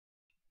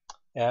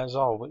As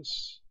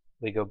always,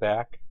 we go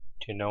back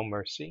to no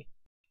mercy.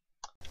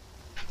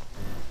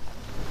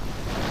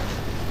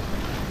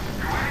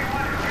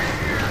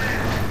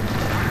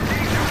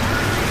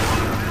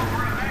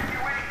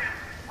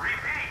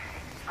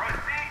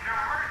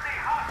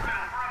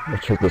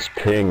 Let's hit this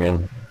ping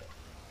and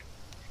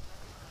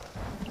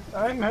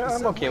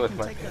I'm okay with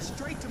my.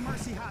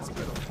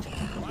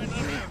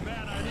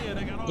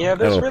 Yeah, I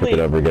there's don't think really,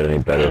 it'll ever get any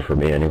better for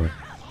me anyway.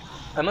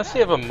 unless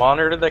you have a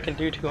monitor that can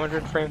do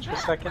 200 frames per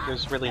second,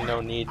 there's really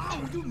no need to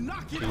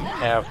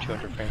have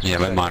 200 frames per Yeah,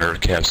 my second. monitor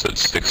caps at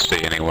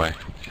 60 anyway.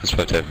 That's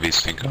why I have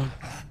VSync on.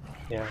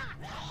 Yeah.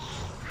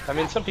 I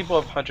mean, some people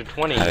have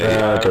 120.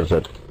 Does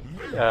it?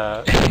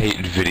 I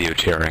hate video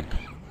tearing.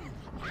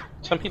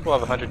 Some people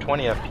have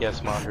 120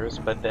 FPS monitors,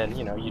 but then,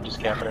 you know, you just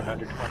cap it at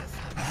 120.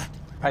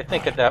 I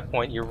think at that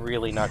point you're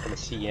really not going to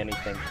see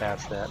anything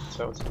past that,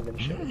 so it's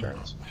diminishing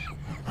returns.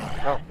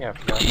 Oh, yeah, I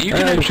forgot. You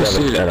can actually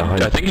see,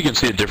 I think you can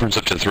see a difference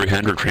up to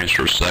 300 frames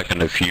per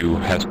second if you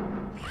have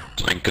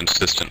something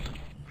consistent.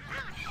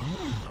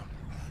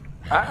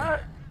 I'm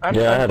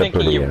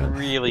thinking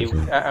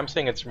I'm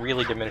saying it's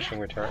really diminishing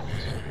returns.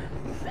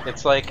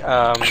 It's like,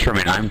 Sure, I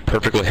mean, I'm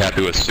perfectly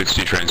happy with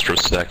 60 frames per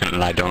second,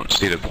 and I don't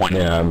see the point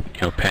in,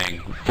 you know, paying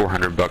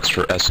 $400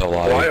 for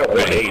SLI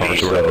video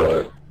cards or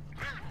whatever.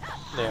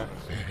 Yeah.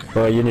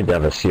 Well, you need to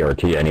have a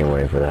CRT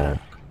anyway for that.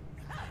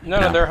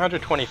 No, they're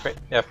 120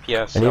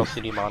 FPS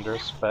LCD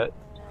monitors,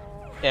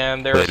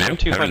 and there are some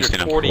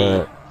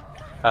 240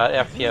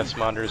 FPS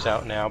monitors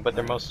out now, but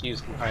they're mostly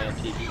used in high-end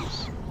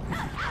TVs.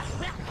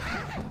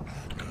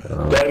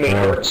 That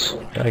hurts.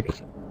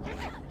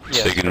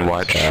 So you can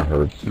watch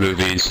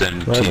movies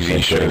and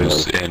TV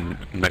shows in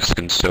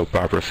Mexican soap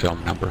opera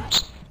film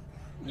numbers.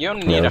 You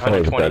only need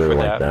 120 for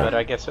that, but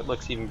I guess it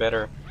looks even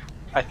better.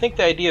 I think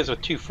the idea is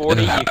with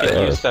 240 you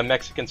can use the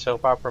Mexican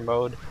soap opera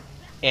mode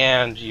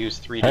and use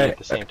 3D at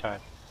the same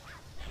time.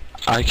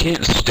 I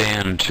can't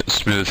stand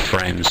smooth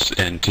frames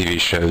in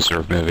TV shows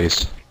or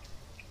movies.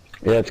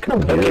 Yeah, it's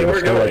kind of weird.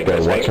 It's kind of like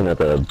watching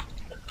at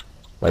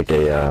like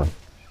a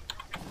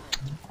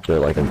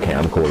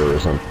camcorder or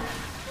something.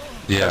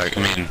 Yeah, I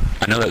mean,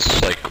 I know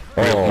that's like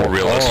more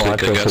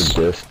realistic, I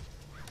guess.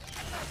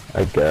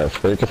 I guess,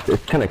 but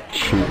it's kind of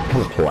cheap,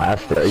 kind of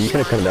plastic. Are you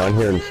gonna come down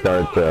here and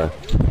start?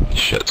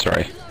 Shit,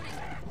 sorry.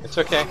 It's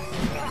okay.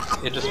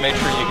 You just make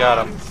sure you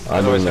got him.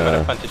 Otherwise, I would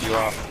have punted you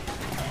off.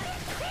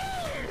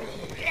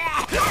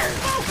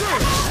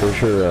 For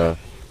sure.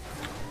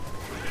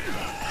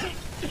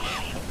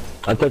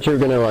 I thought you were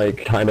gonna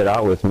like time it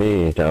out with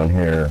me down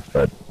here,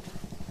 but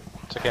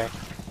it's okay.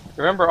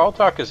 Remember, all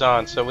talk is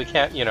on, so we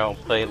can't, you know,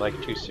 play like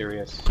too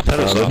serious. They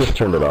just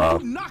turned it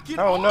off.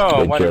 Oh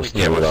no! Why did we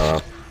turn it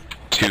off?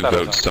 2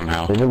 votes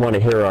somehow. They didn't want to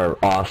hear our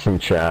awesome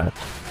chat.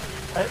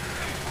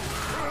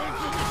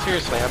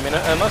 Seriously, I mean,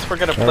 unless we're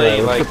gonna play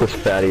let's like get this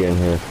fatty in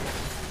here.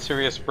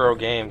 serious bro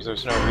games,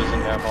 there's no reason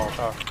to have all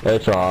talk.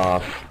 It's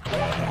off.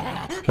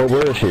 Well,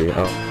 where is she?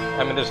 Oh.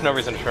 I mean, there's no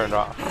reason to turn it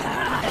off.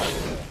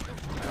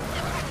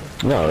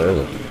 No, there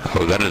isn't.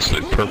 Oh, that is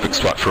the perfect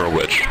spot for a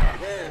witch.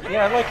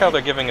 Yeah, I like how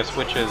they're giving us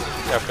witches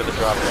after the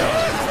drop down.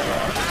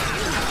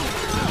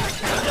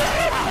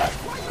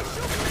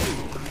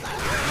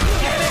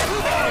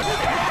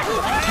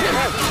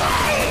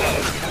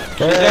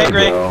 She's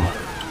angry.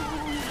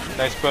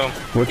 Nice boom.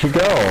 Where'd you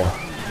go?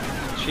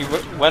 She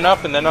went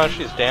up and then now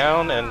she's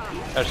down and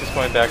now she's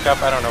going back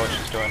up. I don't know what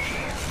she's doing.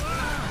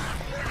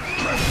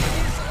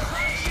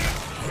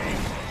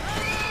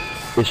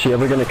 Is she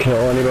ever gonna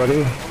kill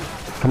anybody?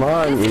 Come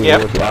on,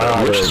 Yep.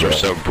 Witches are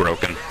so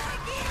broken.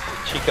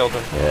 She killed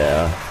him.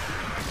 Yeah.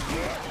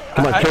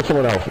 Come on, kill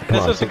someone else.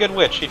 This was a good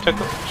witch. She took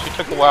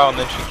a while and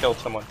then she killed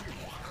someone.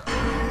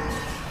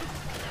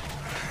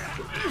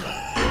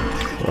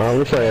 Well, at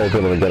least I was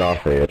able to get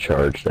off a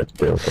charge. That's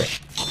good. Okay.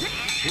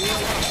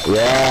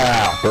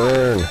 Yeah,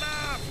 burn.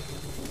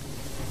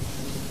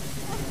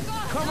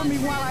 Cover me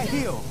while I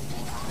heal.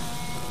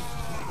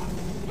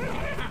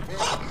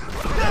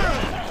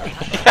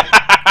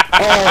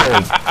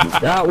 Oh,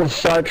 that was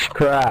such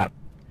crap.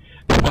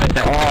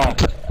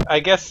 I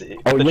guess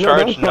the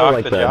charge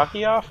knocked the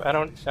jockey off. I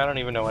don't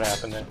even know what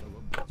happened there.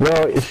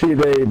 Well, you see,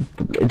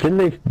 didn't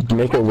they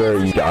make it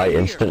where you die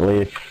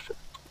instantly if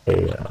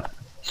a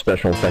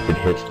special infected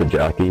hits the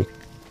jockey?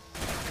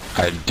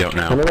 I don't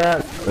know. Remember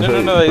that?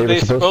 No, they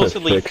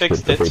supposedly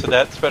fixed it so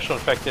that special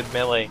infected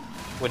melee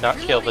would not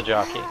kill the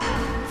jockey.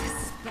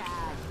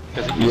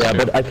 Yeah,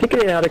 but I think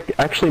they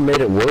actually made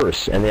it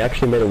worse, and they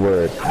actually made it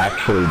where it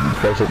actually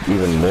does it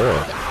even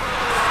more.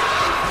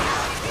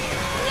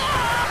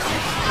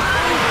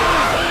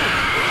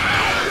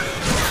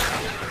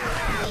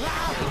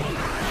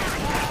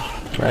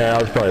 Yeah,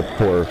 that was probably a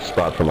poor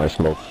spot for my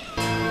smoke.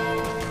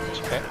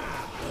 Okay.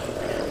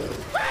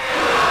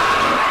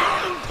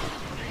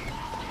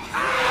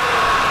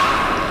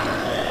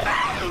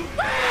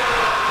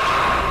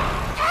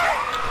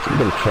 You've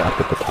been trapped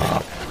at the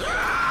top.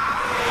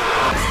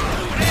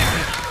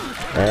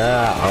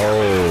 Yeah,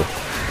 oh.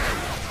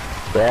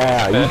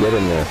 Yeah, you get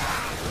in there.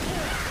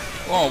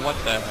 Whoa, what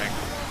the heck?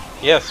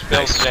 Yes,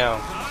 Bill's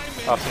down.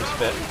 Awesome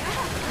spit.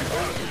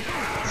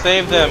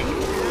 Save them!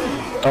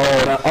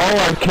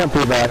 I can't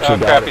believe I actually Oh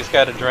got crap, it. he's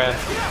got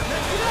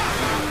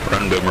adrenaline.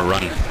 Run, Boomer,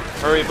 run.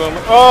 Hurry,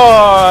 Boomer.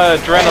 Oh,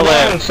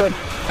 adrenaline!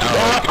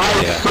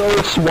 I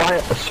so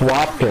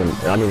swapped him.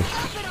 I mean,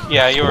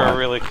 Yeah, you were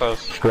really close.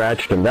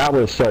 scratched him. That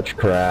was such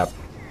crap.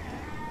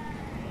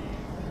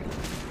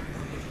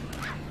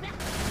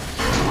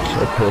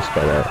 So pissed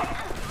by that.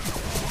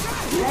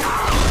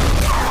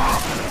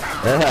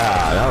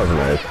 Yeah, that was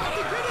nice.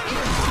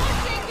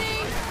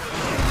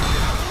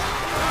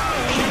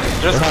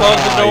 Just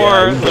close the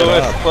door,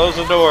 Lewis. Close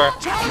the door.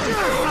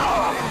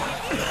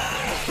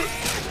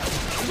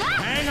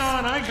 Hang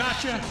on, I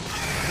got you.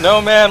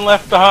 No man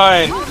left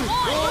behind.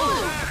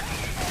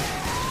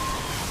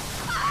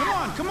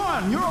 Come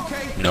on, you're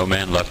okay. No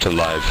man left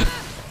alive.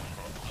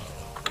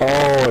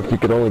 Oh, if you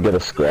could only get a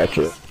scratch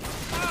it.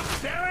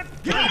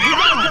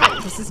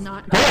 This is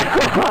not.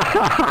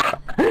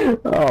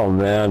 Oh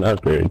man,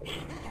 that's weird.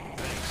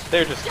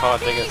 They're just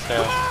taunting us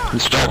now.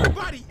 Stop.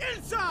 Everybody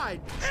inside.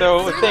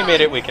 So if they made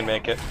it, we can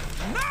make it.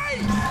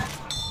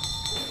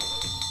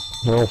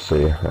 We'll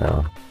see.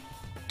 Yeah.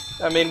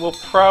 I mean, we'll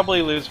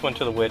probably lose one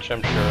to the witch,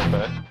 I'm sure,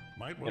 but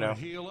you know.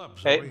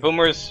 Hey,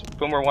 Boomer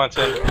wants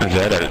in.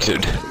 That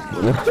attitude.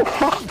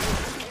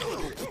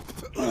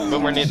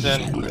 Boomer needs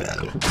in.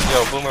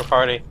 Yo, Boomer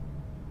party.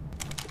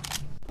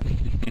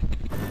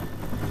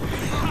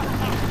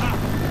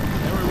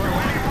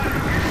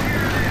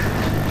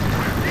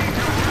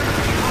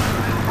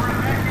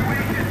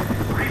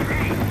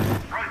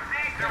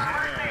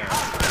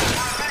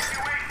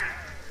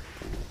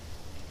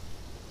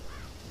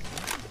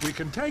 We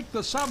can take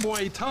the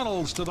subway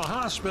tunnels to the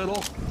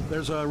hospital.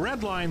 There's a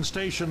red line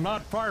station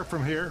not far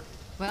from here.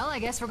 Well, I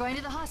guess we're going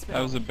to the hospital.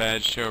 That was a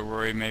bad show,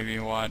 Rory made me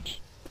watch.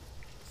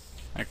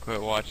 I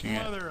quit watching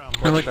it.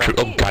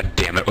 Oh god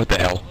damn it, what the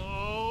hell?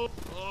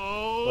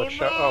 What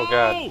show? Oh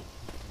god.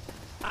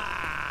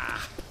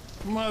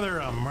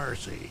 Mother of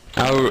mercy.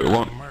 Oh, it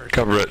won't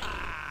cover it.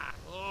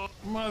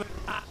 Mother.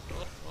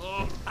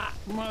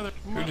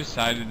 Who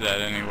decided that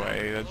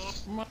anyway?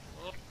 That's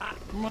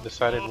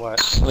Decided what?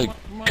 It's like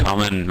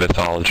common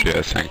mythology,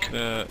 I think.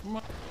 the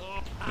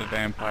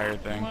vampire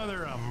thing.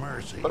 Mother of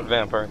mercy. What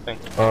vampire thing?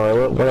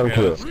 Alright, let him Okay,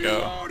 do let's it.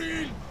 go.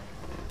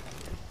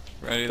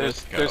 Ready,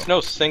 let's go. There's no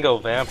single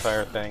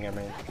vampire thing, I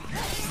mean.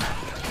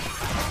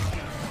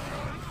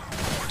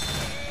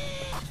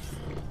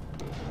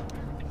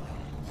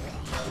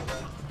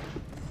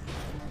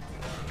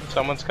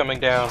 Someone's coming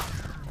down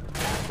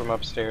from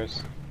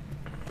upstairs.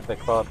 They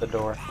claw at the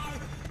door.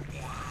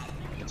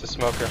 It's a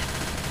smoker.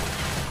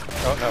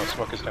 Oh no,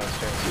 smoker's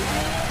downstairs.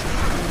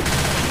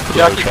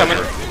 Jockey coming.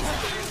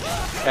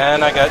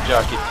 And I got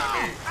Jockey.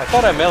 I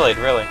thought I melee'd,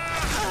 really.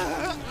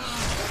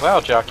 Wow,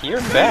 Jockey,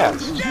 you're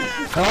fast.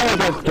 Oh,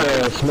 I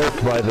got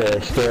smoked by the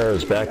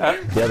stairs back.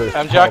 The other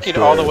I'm jockeyed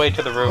all the way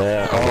to the roof.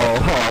 Yeah.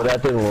 Oh,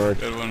 that didn't work.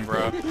 Good one,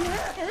 bro.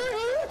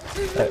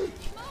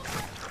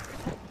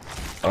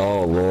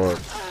 Oh lord.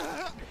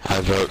 I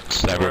vote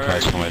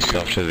sacrifice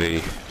myself to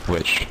the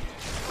witch.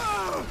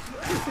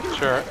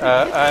 Sure.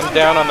 I'm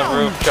down on the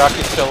roof.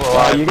 Jockey's still Are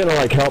alive. you gonna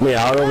like help me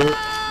out over here?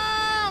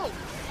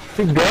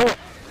 Keep going.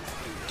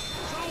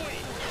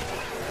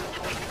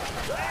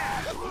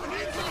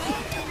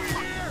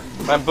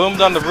 I'm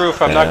boomed on the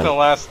roof. I'm not gonna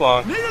last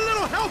long. Need a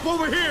little help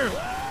over here.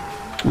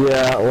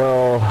 Yeah,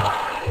 well,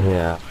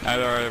 yeah.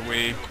 Neither are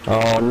we.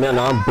 Oh, man,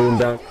 I'm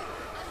boomed out.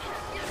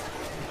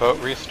 Boat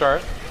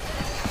restart.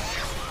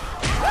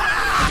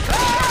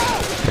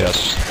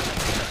 Yes.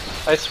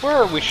 I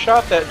swear we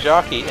shot that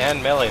jockey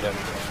and meleeed him.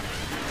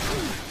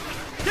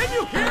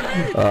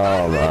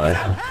 Oh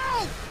my.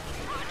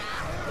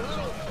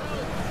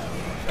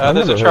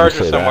 There's a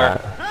charger somewhere.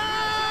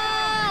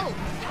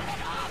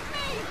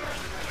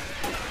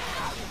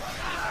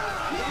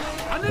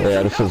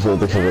 Yeah, this is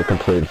a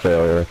complete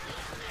failure.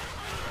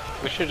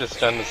 We should just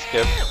done the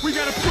skip. We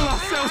gotta pull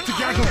ourselves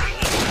together.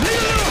 Need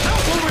a little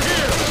help over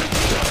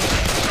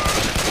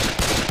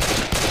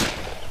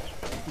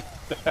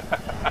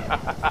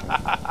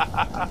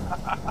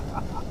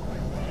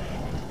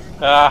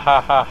Ah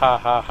ha ha ha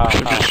ha ha.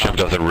 Should have just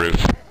jumped off the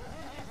roof.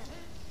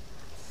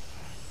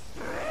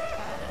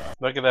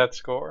 Look at that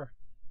score.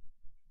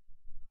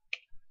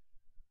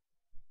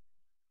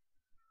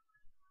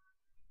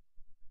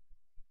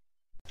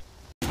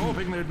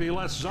 Hoping there'd be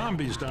less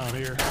zombies down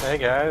here. Hey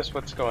guys,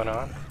 what's going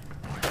on?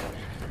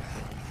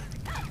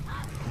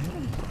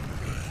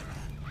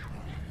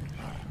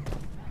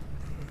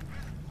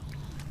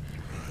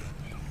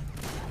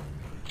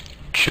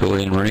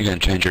 Julian, when are you gonna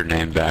change your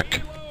name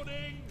back?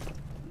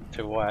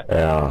 To what?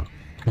 Yeah.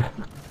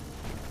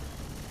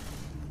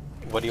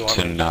 What do you want?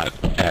 To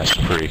not ask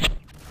free.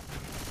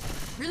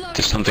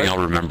 To something I'll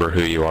remember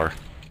who you are.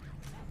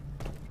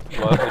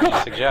 What would you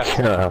suggest?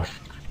 Yeah.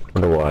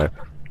 Wonder why.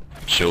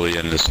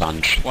 Julian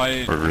Assange.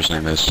 Why? Whatever his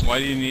name is. Why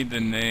do you need the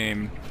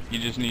name? You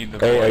just need the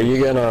Hey, voice. are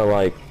you gonna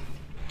like?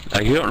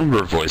 You don't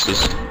remember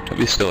voices. Don't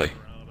be silly.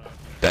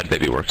 Bad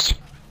baby works.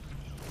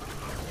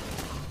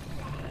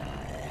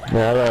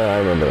 Yeah, I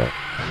remember that.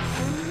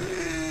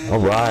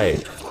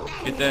 Alright.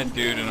 Get that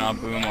dude and I'll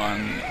boom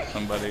on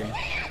somebody.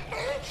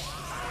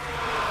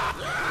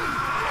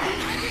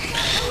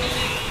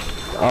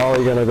 Oh,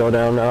 you're gonna go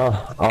down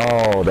now?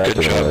 Oh, that's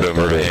Good job, another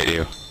Boomer. I thing. hate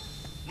you.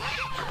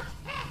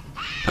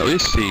 At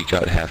least he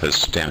got half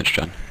his damage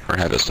done. Or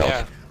half his health.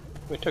 Yeah.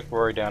 We took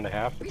Rory down to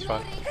half. It's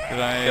fun. Did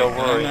I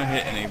Rory. not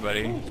hit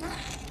anybody?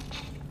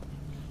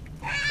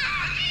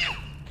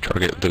 Try to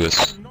get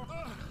Lewis.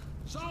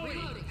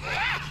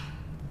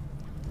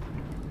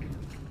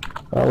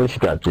 Well, at least you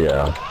got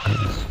the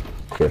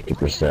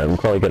 50%. We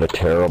probably got a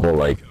terrible,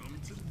 like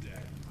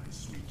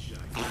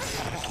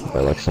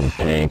some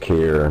tank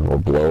here, and we'll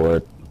blow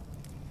it.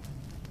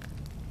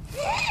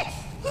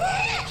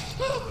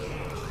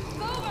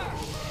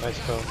 Nice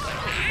boom.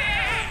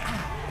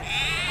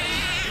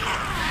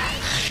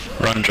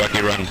 Run,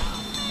 jockey, run.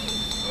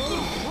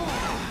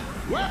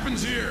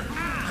 Weapons here!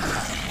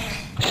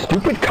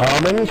 Stupid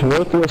commons,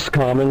 worthless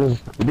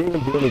commons. They didn't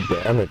even do any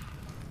damage.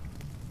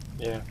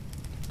 Yeah.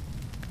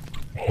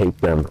 I hate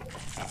them.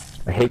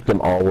 I hate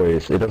them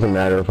always. It doesn't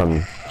matter if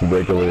I'm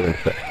regularly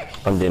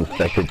on the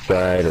infected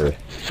side or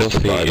Filthy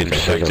surviving.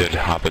 infected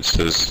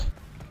hobbitses.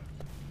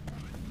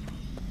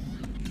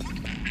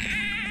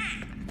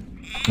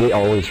 They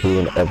always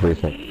ruin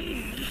everything.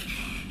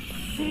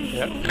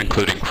 Yep.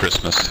 Including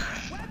Christmas.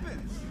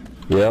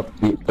 Yep,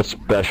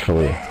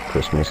 especially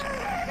Christmas.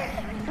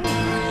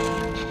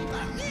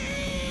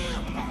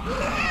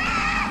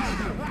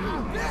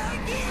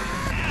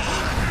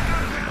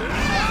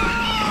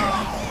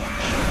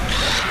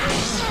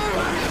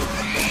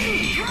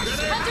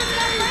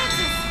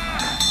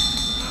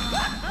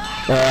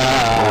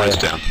 Rory's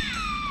down.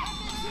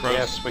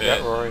 Yes, we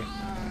got Rory.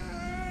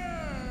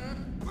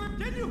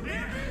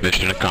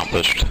 Mission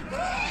accomplished.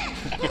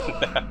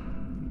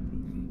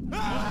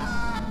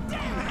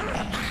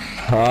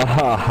 Ha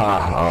ha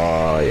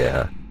ha, oh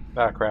yeah.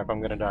 Ah, crap,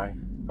 I'm gonna die.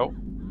 Oh.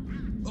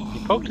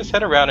 He poked his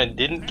head around and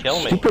didn't kill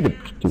me. Stupid,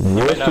 He might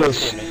not have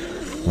worthless, seen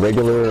me.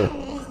 regular...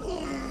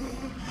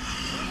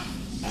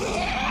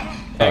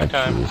 Tank Oh,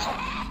 time.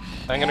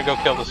 jeez. I'm gonna go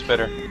kill the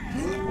spitter.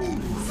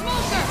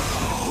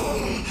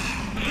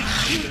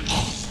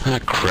 Ah,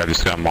 crap,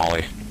 he's got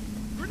Molly.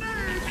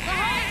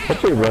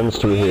 Hopefully he runs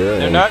through here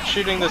They're and... not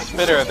shooting the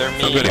spitter, they're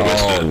Oh, mean. good, he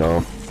missed Oh it.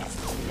 no.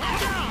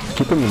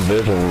 Keep him in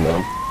vision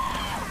though.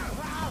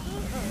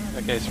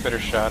 Okay, spitter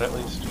shot at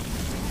least.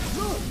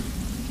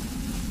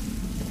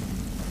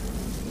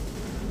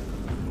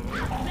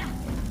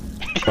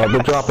 Oh,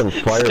 they're dropping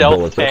fire Stealth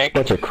bullets. tank.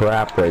 That's a bunch of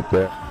crap right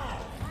there.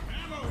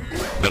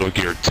 Metal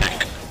Gear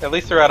tank. At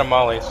least they're out of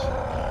mollies.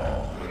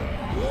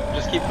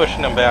 Just keep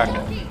pushing them back.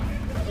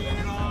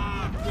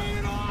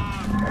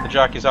 The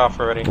jockey's off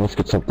already. Let's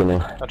get something in.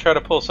 I'll try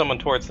to pull someone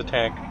towards the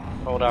tank.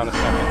 Hold on a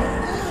second.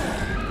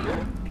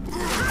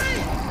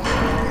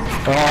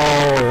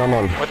 Oh, I'm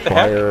on What the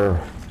fire.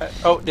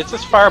 Oh, it's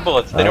just fire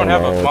bullets. They don't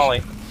have a know.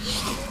 molly.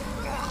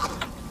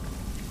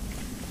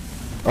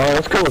 Oh,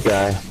 let's go,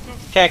 guy.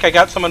 Tank, I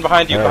got someone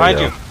behind you. There we Behind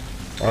go. you.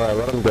 Alright,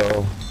 let him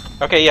go.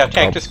 Okay, yeah,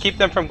 Tank, Oh. just keep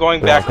them from going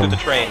back to Welcome.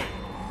 the train.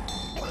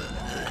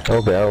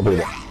 Okay, I'll do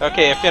that.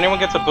 Okay, if anyone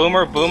gets a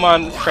boomer, boom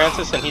on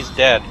Francis and he's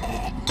dead.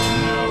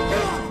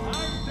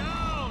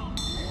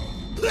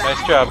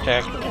 Nice job,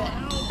 Tank.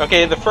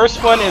 Okay, the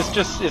first one is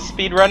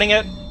speed running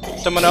it.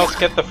 Someone else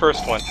get the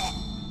first one.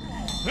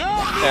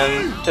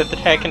 And the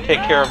tank can take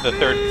care of the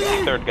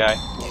third guy.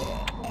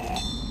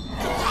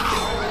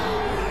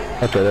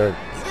 Okay, there.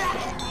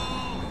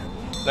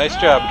 Nice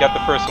job, got the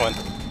first one.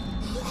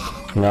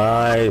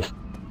 Nice.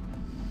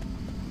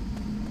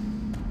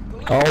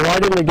 Oh, why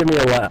didn't they give me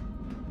a lap?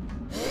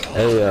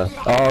 Hey,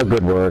 oh,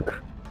 good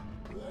work.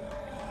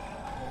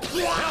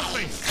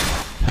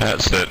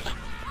 That's it.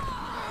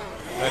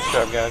 Nice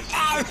job, guys.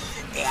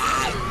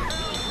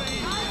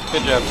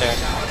 Good job, Tank.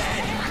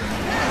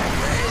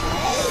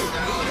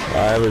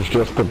 I was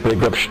just a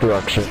big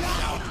obstruction.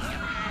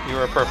 You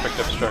were a perfect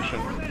obstruction.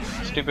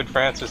 Stupid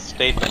Francis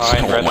stayed That's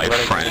behind not what rather my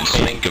than running friends through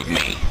the think train. of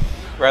me.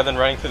 Rather than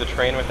running through the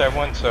train with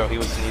everyone, so he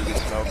was an easy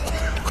smoke.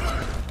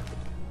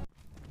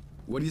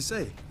 What do you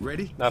say?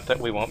 Ready? Not that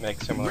we won't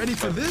make similar. Ready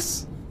for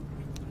this?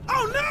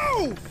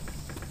 Oh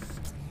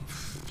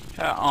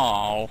no!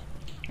 Oh.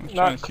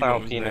 Not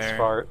clown penis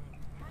fart.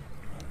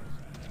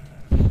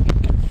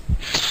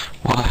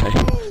 Why?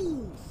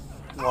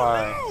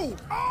 Why?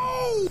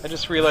 Oh! I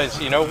just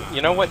realized, you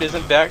know what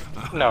isn't back?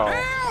 No.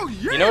 Hell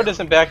yeah! You know what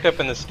isn't backed up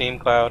in the Steam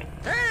cloud?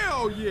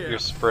 Hell yeah! Your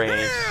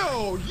sprays.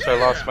 Hell yeah! So I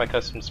lost my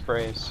custom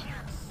sprays,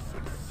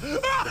 which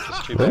is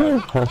too Really?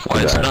 bad. That's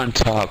Why is it bad. on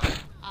top?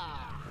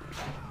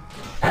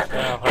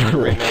 Yeah, I'll have to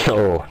remake it.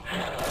 So,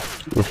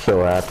 you're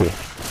so happy.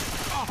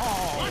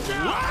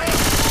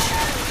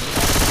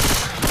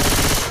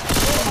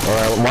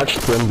 Alright, watch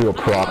them do a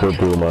proper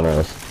boom on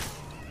us.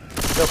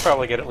 They'll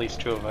probably get at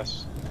least 2 of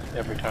us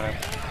every time.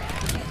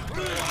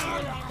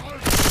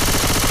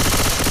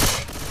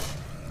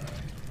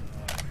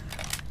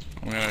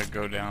 I'm gonna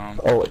go down.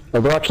 Oh,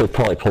 they'll actually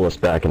probably pull us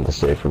back into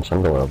safe room, so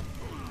I'm going up.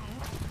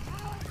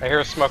 I hear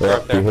a smoker Yeah,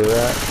 up you there. hear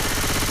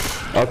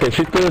that? Okay,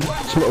 shoot the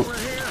smoke.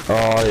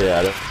 Oh,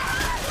 yeah.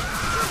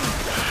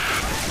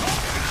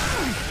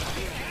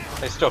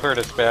 They still hurt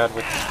us bad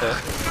with the...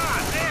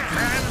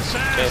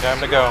 Okay,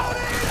 time to go.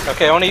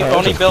 Okay, only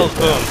Bill's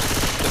boomed.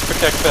 Just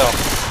protect Bill.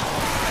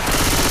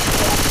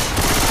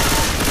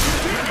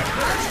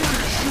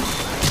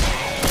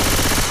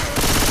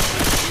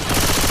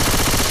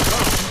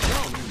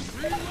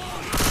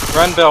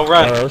 Run, Bill,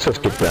 run! Let's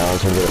just get down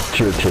and get a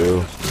tier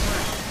 2.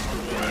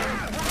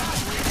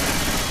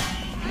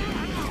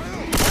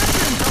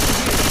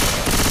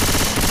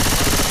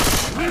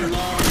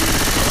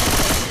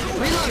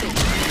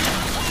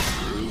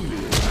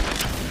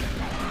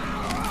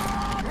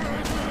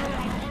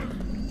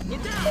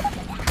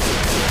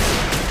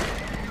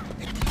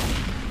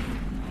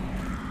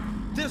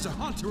 There's a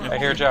hunter. I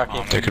hear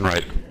Jockey. Taking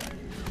right.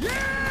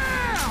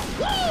 Yeah!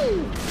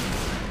 Woo!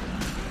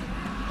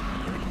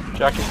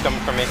 Jockey's coming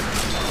for me.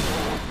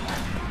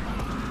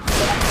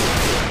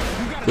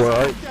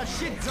 What? That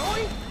shit,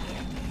 Zoe?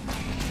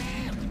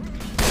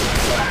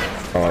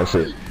 Oh, I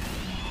see.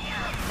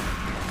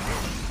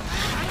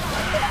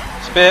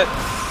 Spit!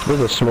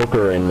 There's a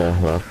smoker in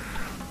there.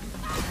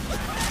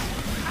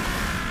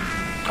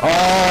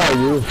 Oh,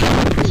 you.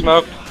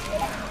 Smoke!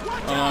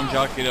 Oh, I'm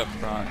jockeyed up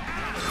front.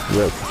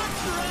 Yep.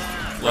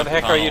 Where the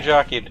heck are you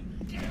jockeyed?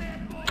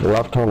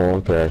 Left tunnel,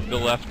 okay. The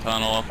left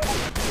tunnel,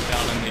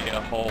 down in the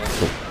hole.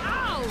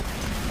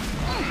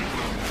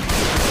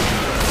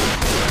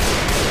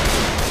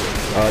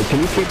 Can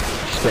you keep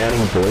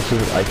spamming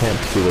voices? I can't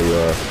see where you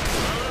are.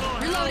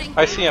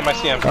 I see him, I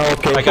see him. Oh,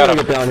 okay, I got him.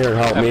 Get down here and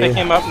help I'm me. picking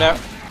him up now.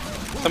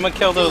 Someone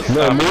kill those...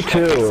 No, me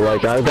too.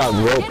 Like, I got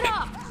roped.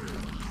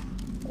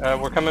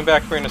 we're coming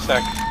back for you in a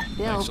sec.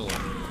 Bill,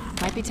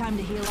 might be time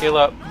to heal up. Heal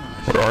up.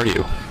 Where are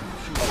you?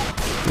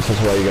 This is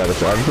why you gotta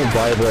say. I'm gonna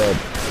buy the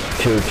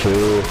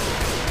 2-2.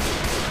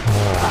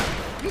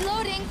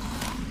 Reloading.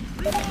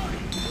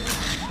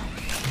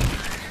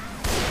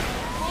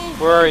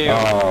 Where are you?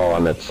 Oh,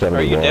 I'm at 71.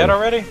 Are you dead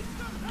already?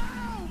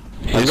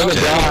 I'm gonna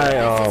die.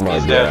 Oh my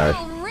He's dead.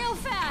 gosh. Real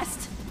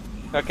fast.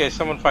 Okay,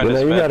 someone find You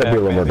us know, you gotta be a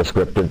little more maybe.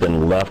 descriptive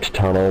than left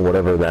tunnel,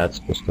 whatever that's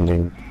supposed to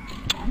mean.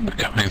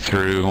 Coming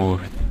through.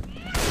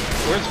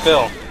 Where's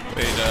Bill?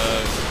 Wait,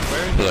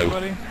 where is Hello.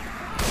 everybody?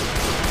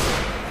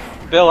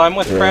 Bill, I'm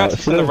with Yeah,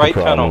 Francis see, in the that's right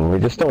problem. tunnel. We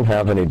just don't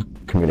have any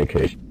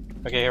communication.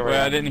 Okay, here we Wait,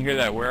 I are. didn't hear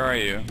that. Where are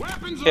you?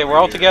 Okay, we're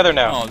all together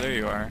now. Oh, there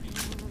you are.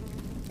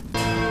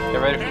 Get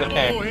ready for the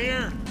tank.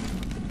 Here.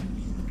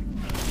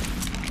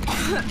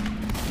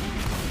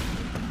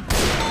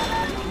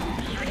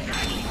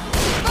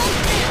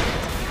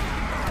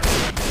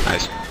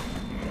 Nice.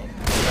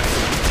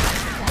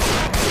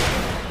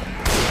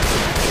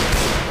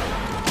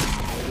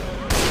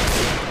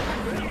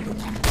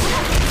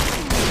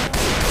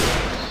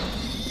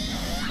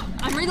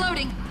 I'm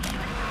reloading.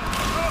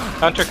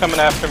 Hunter coming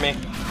after me.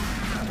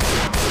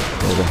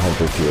 There's a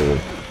hunter here,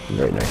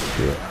 right next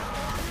to it.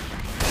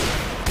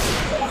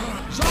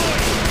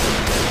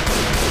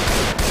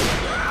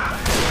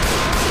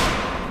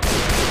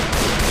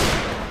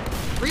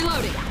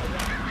 Reloading.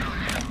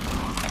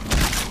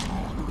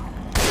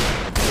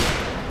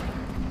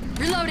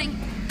 Reloading.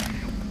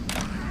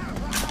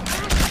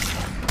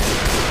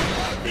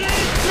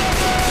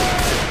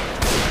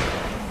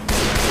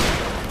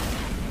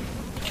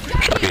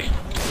 Jockey.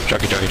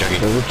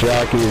 There's a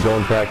jockey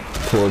going back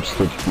towards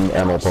the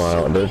ammo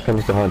pile, and there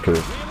comes the hunter.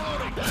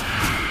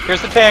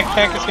 Here's the tank.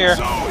 Tank is here.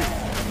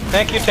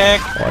 Thank you,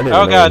 tank. Oh, I didn't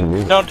Oh know god, it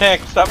was me. don't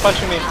tank. Stop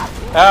punching me.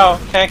 Ow,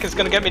 tank is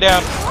gonna get me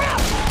down.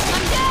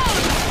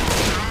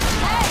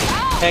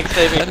 Tank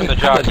saved me from the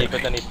jockey,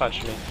 but then he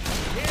punched me.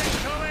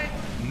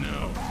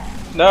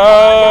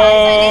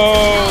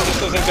 No!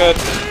 This isn't good.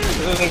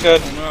 This isn't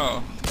good.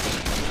 No.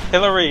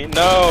 Hillary,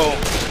 no!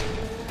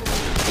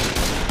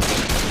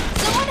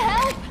 Someone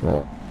help.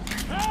 Yeah.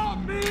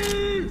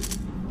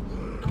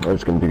 This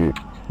is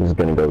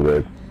gonna go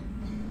good.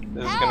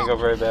 This is gonna go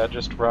very bad.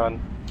 Just run.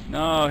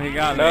 No, he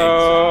got me.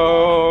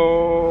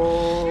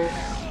 No!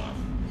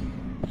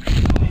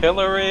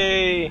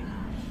 Hillary!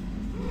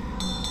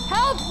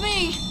 Help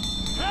me.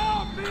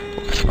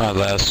 With my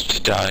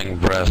last dying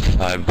breath,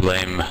 I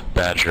blame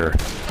Badger.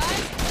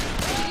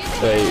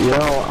 Hey, you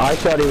know, I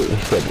thought he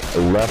said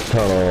left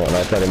tunnel, and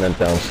I thought he meant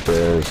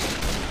downstairs.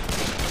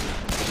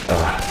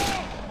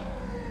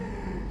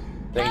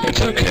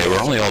 It's okay, we're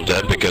only all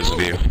dead because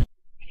of you.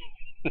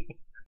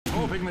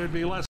 Hoping there'd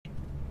be less.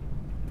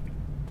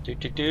 Do.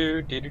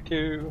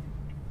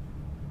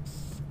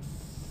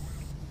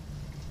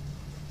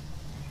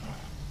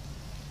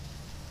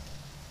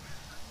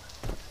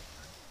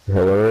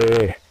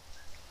 Hillary.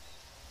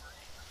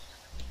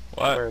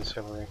 What? Where is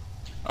Hillary?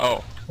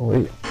 Oh.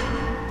 Wait.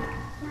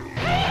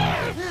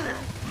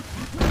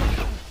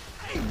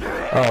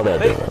 Oh,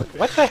 that didn't work.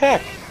 What the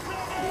heck?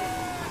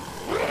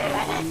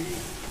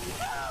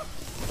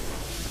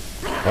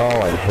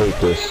 Oh, I hate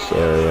this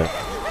area.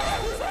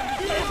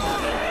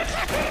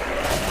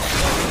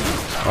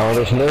 Oh,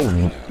 there's no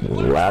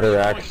ladder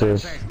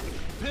access.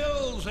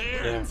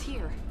 Yeah.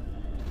 Here.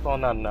 Well,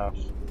 not enough.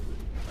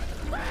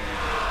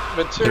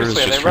 But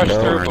seriously, they just rushed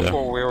no through area.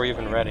 before we were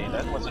even ready.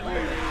 That wasn't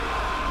fair.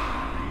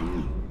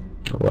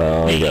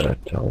 Well, you gotta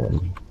tell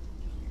them.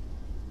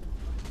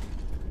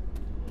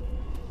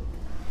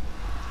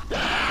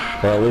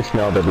 Well, at least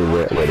now they'll be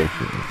waiting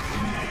for me.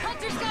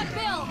 Hunter's got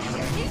Bill.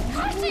 He's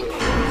crushing me.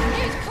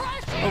 He's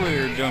crushing. Oh, we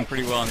were doing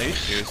pretty well in these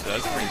two, so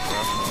that's pretty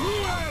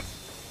impressive.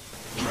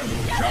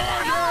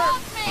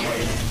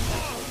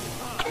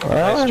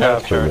 Nice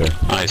job, Charlie.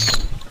 Nice.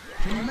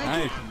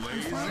 Nice.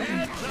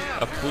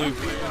 A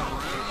fluke.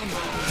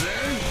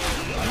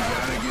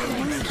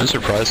 I'm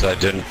surprised I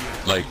didn't,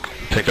 like,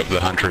 pick up the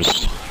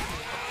hunter's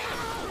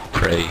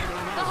prey.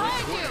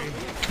 Behind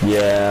you.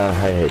 Yeah,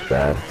 I hate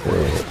that.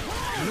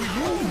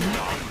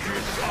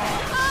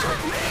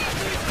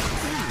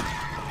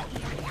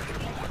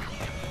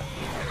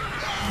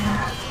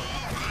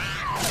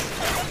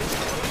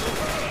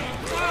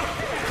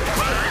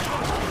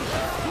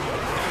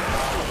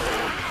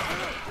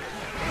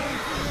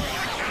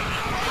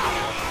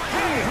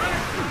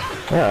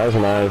 Yeah, that was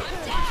nice.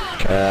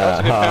 That's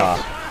a good Haha.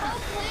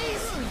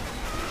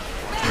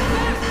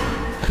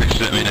 Actually,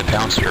 didn't mean to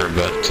pounce her,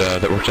 but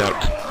that worked out.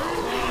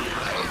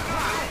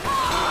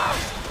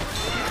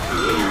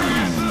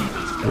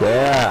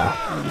 Yeah.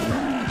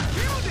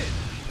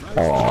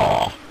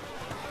 Aww.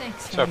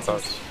 Thanks, So Francis.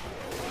 close.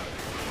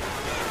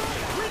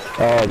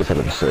 Oh, I just had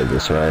to say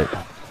this right.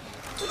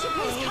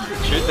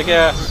 Shoot the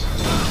gas.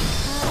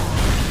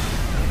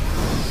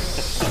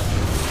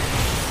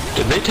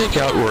 Did they take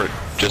out where it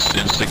just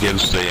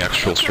insta-gives the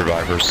actual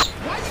survivors?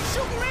 Why'd you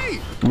shoot me?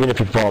 I mean, if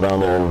you fall down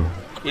there and...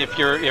 If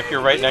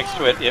you're right next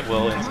to it, it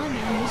will.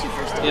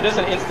 It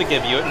doesn't insta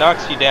give you. It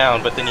knocks you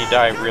down, but then you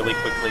die really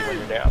quickly when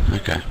you're down.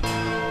 Okay.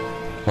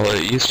 Well,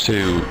 it used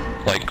to,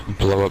 like,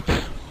 blow up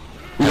at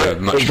a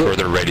much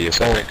further radius,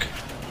 I think.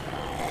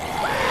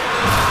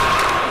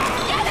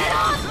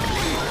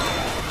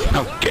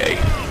 Okay.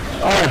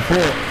 Oh,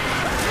 shit.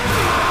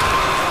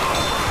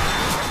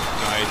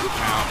 Nice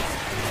count.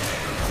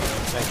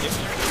 Thank you.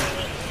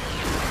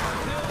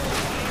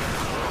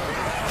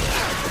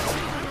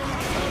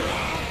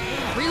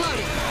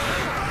 Reloading.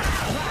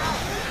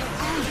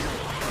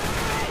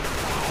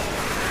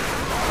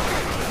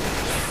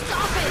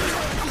 Stop it.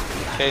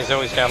 Okay,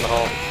 Zoe's down the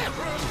hole.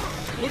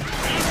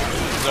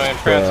 Zoe and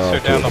Francis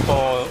are down the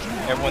hole.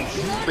 Everyone's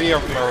 3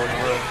 of them are in the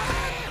room.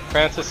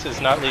 Francis is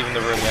not leaving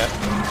the room yet.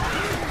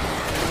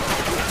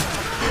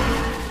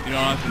 You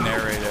don't have to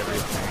narrate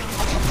everything.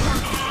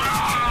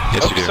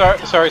 Yes, you do.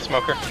 Sorry,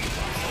 Smoker.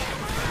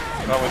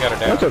 Oh, we got her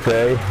down. That's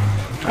okay.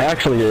 I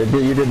actually did.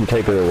 You didn't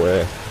take her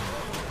away.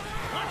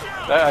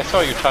 I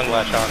saw your tongue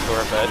latch onto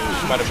her, but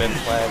it might have been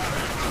flagged.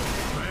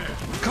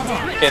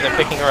 Okay, they're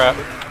picking her up.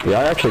 Yeah,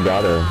 I actually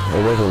got her.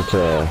 It wasn't,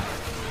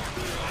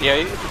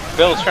 Yeah,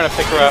 Bill's trying to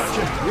pick her up.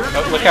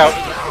 Oh, look out.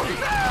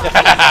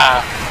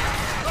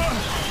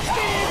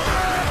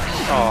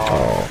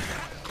 Oh.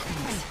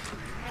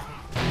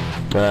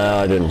 No,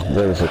 I didn't.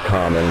 That was a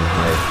common,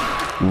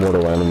 like,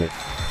 mortal enemy.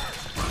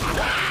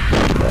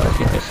 That was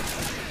nice.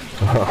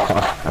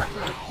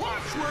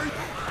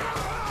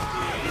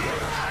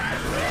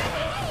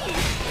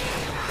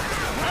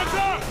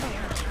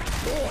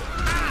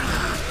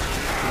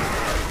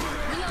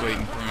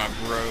 Waiting for my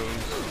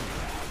bros.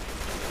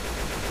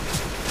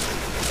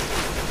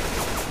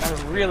 I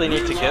really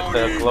need to get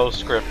the glow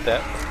script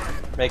that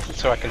makes it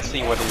so I can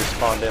see whether you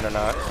spawned in or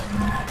not.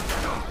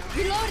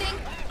 Reloading.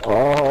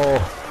 Oh,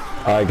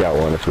 I got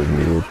one if we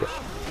needed.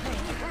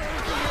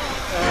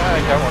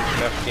 I got one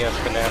from FPS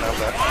Banana,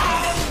 but...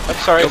 I'm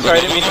sorry, I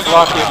didn't mean to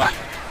block you.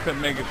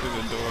 Couldn't make it through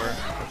the door.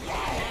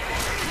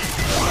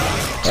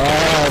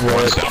 Ah,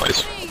 boy.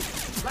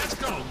 Let's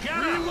go. Get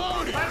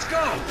reloaded. Let's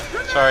go.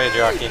 Sorry,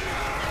 jockey.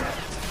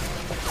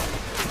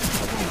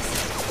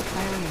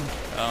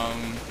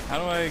 How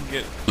do I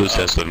get... Luce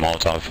has the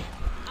Molotov.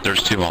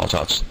 There's 2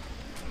 Molotovs.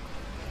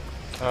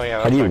 Oh yeah,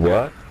 How that's do you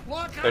not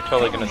what? good. They're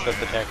totally gonna set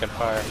the tank on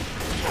fire.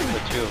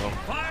 The 2 of them.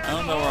 I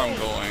don't know where I'm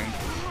going.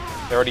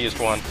 They already used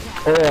one.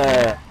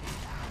 Yeah.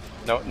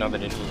 No, they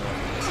didn't use one.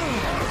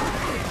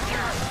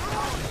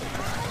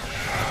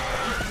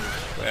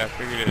 Wait, I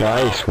figured it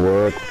out. Nice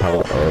work,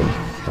 Power. Oh,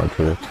 I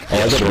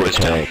got a Roy's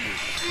down. tank.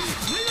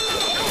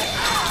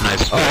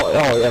 Nice.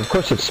 Oh, yeah, of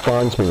course it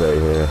spawns me right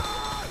here.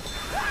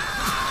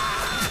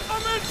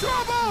 I'm in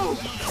trouble.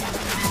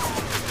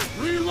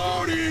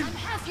 Reloading. I'm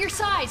half your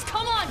size.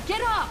 Come on,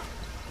 get up.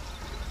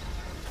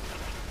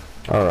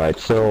 Alright,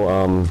 so,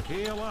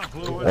 Heal up,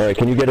 Lewis. alright,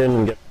 can you get in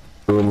and get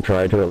Goon,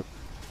 try to...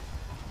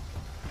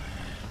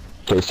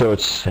 Okay, so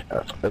it's...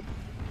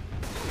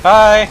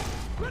 Hi!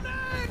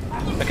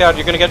 Look out,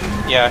 you're gonna get...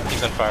 Yeah,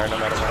 he's on fire no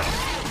matter what.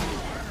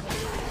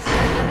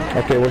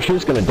 Okay, well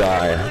she's gonna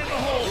die.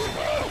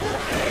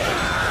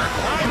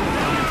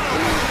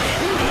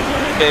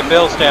 Okay,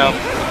 Bill's down.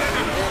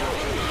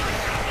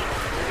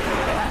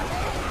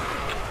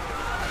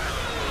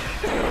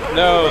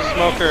 No,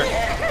 Smoker.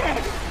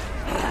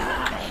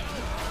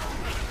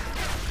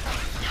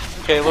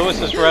 Okay, Lewis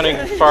is running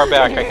far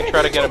back. I can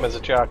try to get him as a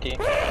jockey.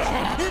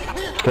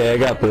 Okay, I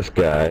got this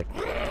guy.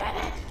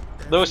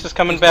 Lewis is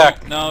coming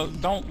back. No,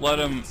 don't let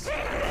him...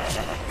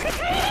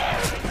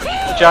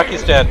 The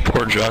jockey's dead.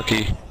 Poor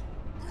jockey.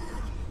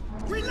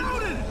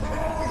 Reloaded.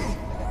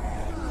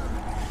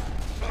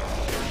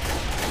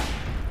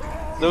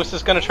 Lewis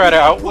is gonna try to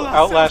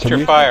outlast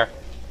your fire.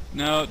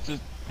 No,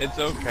 it's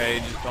okay.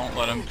 Just don't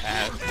let him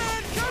pass.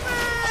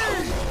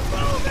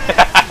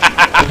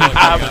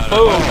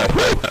 Boom!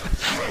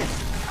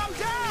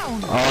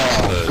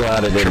 Oh,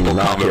 glad I didn't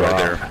knock you right out.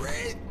 there.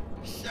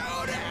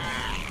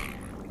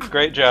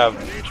 Great job,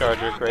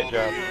 Charger. Great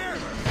job.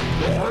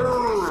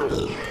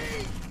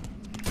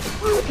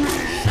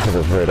 I was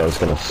afraid I was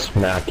gonna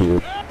smack you.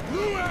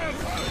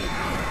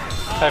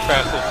 Hi,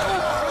 Francis.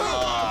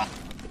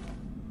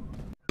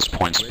 This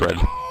point spread.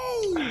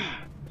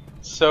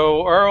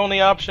 So our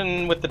only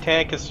option with the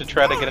tank is to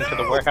try to get into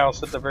the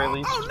warehouse at the very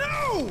least. Oh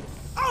no!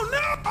 Oh no!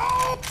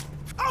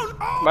 Oh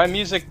no!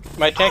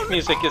 My tank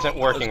music isn't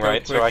working Let's go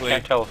right, so I quickly.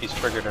 can't tell if he's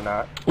triggered or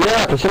not.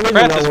 Yeah, for some reason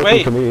Francis, not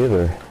wait! working for me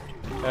either.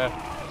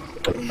 Yeah.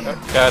 Oh,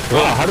 God, boom.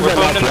 Wow, how did We're that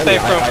booming not in the land?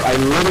 safe room. I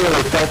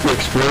literally felt the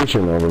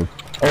explosion of him.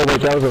 Oh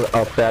wait, that was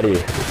a fatty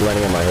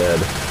landing on my head.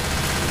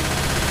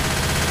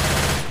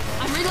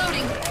 I'm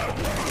reloading.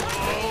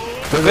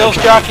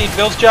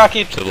 Bill's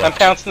jockeyed. I'm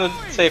pouncing the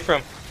safe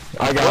room.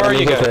 I got Where are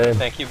him, you it's guys? okay.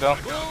 Thank you, Bill.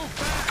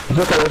 It's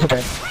okay, it's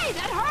okay. Hey,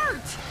 that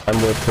hurt.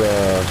 I'm with,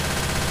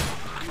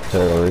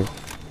 Hillary.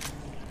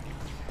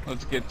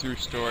 Let's get through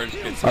storage.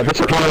 Get There's through.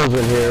 some pills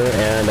in here,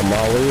 and a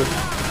molly.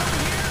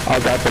 I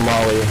got the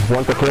molly.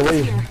 Want the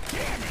killie?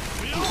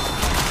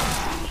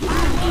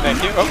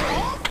 Thank you.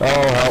 Oh,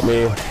 Oh, help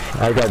me.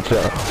 I got,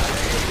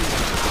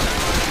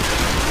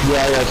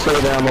 yeah,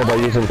 save ammo by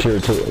using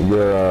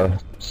your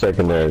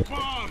secondary.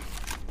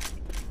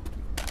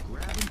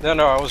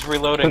 no, I was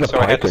reloading, There's a so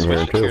I had to pipe in switch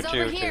here, to too. tier It's 2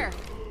 over to here.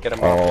 get him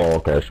off. Oh,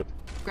 okay.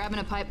 Grabbing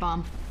a pipe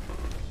bomb.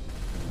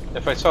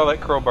 If I saw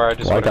that crowbar, I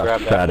just Well, I would have got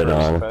grabbed that fatted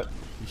first, on. but...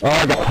 Oh,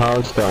 I got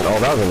pounced on. Oh,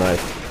 that was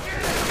nice.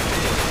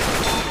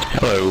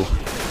 Hello.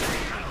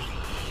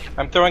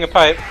 I'm throwing a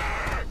pipe.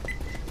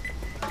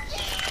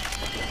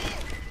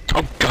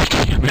 Oh god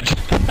damn it.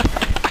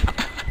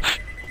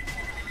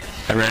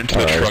 I ran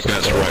into a truck and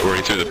that's right where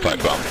he threw the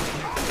pipe bomb.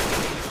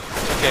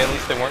 It's okay, at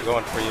least they weren't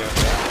going for you.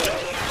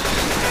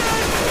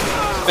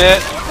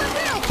 Spit!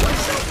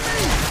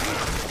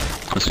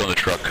 I'm still in the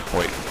truck.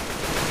 Wait.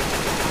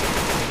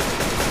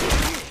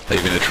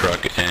 Leaving the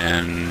truck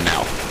and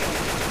now.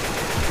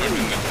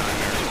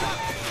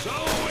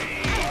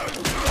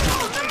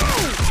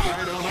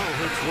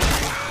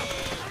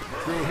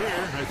 Through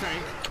here, I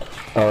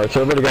think. Alright,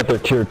 so everybody got their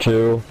tier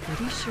 2.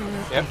 Pretty sure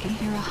Yep. I can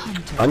hear a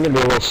hunter. I'm gonna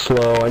be a little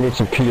slow. I need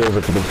some peels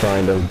if you can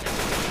find them.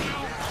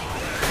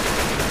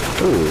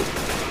 Ooh.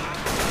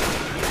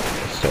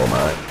 So am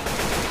I.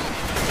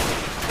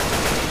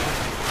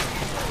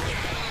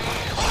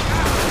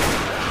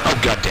 Oh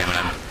god damn it,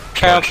 I'm Pounced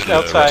charged in the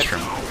outside.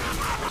 restroom.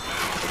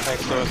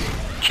 Thanks, Lewis.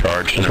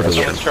 Charged in the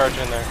Someone's restroom.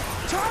 charging in there.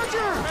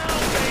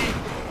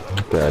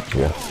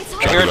 Gotcha.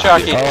 I hear a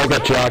jockey. Oh, I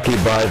got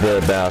jockeyed by the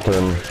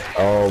bathroom.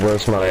 Oh,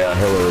 where's my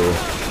Hillary?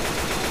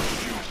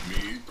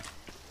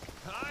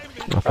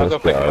 I'll go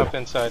pick him up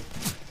inside.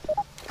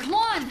 Come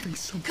on!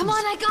 Come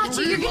on, I got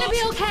you! You're gonna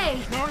be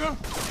okay! Smoker.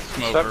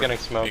 Stop getting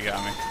smoked. You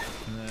got me.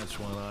 That's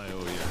what I owe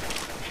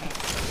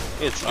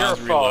you. It's I your was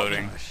fault,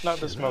 reloading. not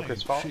the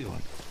smoker's fault.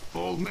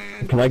 Old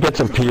man. Can I get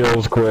some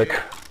peels quick?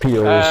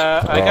 Peels.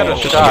 I got a Oh,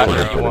 shot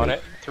okay. if you want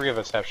it. 3 of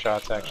us have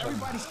shots, actually.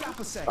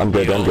 I'm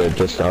good. I'll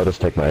just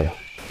take my...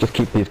 Just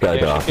keep these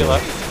guys Yeah, off she me. feel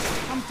up.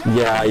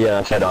 Yeah,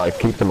 I said I'd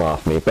keep them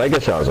off me, but I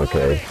guess I was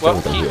okay. Well,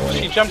 Wasn't gonna heal she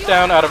any. jumped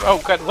down out of...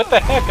 Oh, God, what the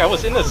heck? I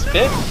was in the spit?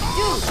 Dude, I'm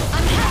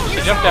half She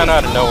your jumped down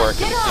out of nowhere to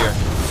this here.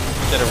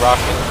 Did a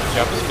rocket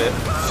jump spit.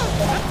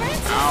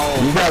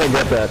 You gotta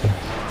get that.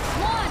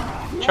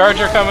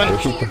 Charger coming.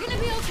 You're gonna be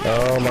okay.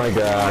 Oh my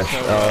gosh.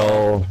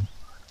 Oh.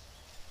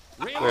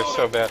 We're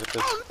so bad at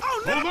this.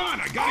 Hold on,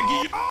 I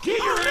gotta get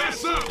your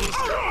ass up. Let's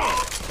go.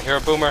 I hear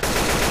a boomer.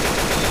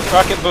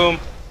 Rocket boom.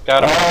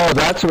 Got him. Oh,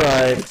 that's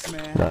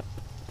right.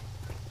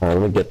 Alright, let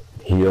me get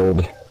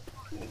healed.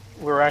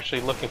 We were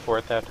actually looking for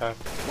it that time.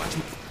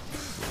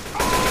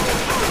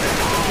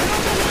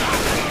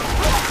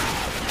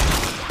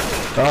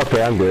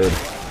 Okay, I'm good.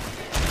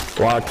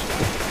 Watch.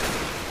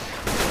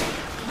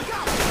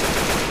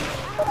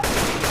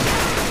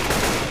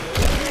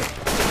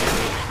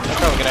 I'm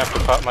probably gonna have to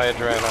pop my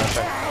adrenaline, aren't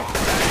I?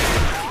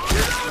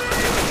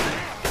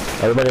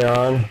 Everybody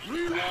on?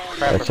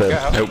 Crap, I That's it.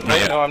 forgot how... Nope, not Wait,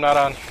 yet. no, I'm not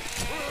on.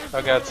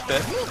 Oh god,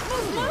 spit.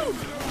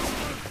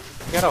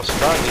 Look at how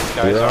strong these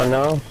guys You're are. on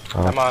now?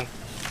 Oh. I'm on.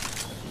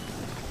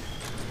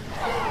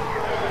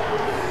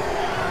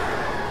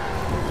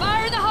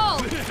 Fire in the hole!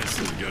 This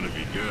is gonna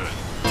be good.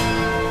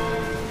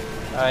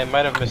 I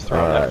might have missed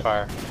throwing that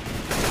fire.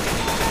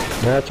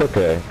 That's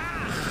okay.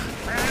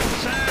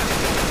 Nice shot.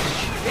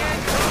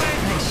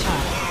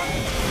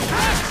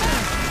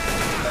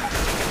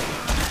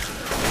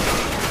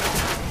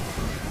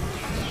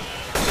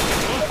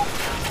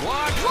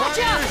 Watch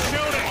out!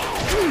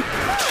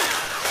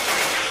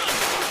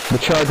 The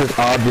charge is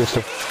obvious.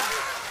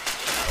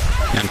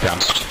 And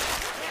pounced.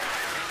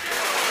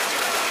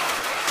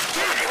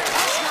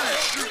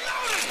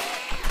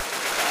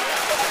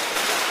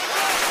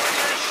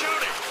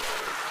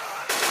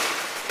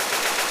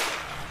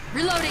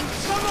 Reloading.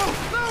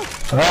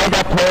 Oh, I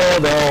got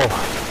pulled,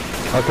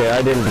 oh. Okay,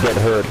 I didn't get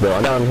hurt though.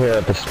 I'm down here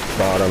at the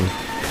bottom.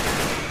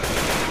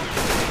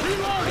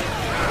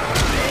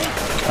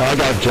 I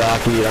got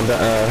jockeyed. I'm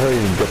hurry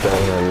and get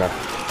down here now.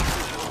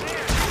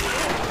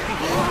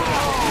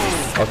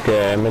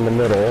 Okay, I'm in the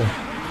middle.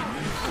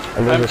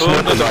 And I'm there's a boomed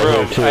in the sniper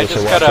room. here too, I so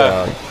just watch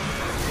out.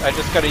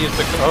 gotta use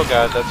the. Oh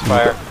god, that's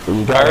fire.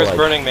 You gotta, Fire's like,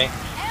 burning me.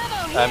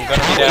 I'm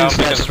gonna be down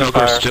because of the smoker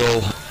fire.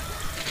 still...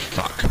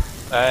 Fuck.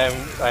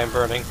 I'm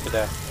burning to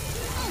death.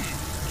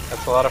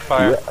 That's a lot of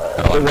fire.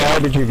 So why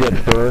did you get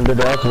burned to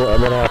death? What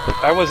happened?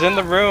 I was in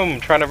the room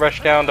trying to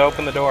rush down to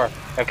open the door.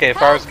 Okay,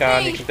 fire's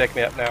gone. You can pick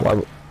me up now. Why,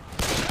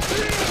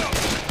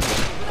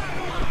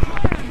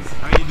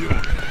 How you doing?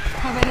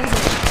 How bad is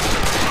it?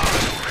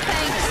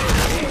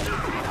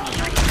 Thanks.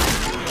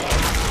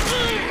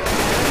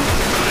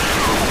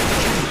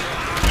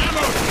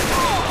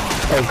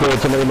 oh good,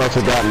 somebody must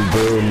have gotten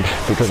boomed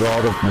because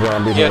all the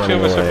zombies Yeah, are two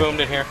of running us are away. boomed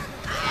in here.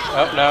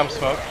 Oh, now I'm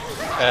smoked.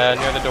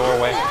 Near the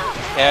doorway.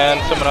 And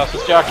someone else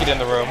is jockeyed in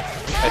the room.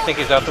 I think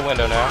he's out the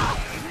window now.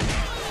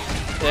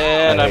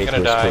 And I'm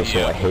gonna die. I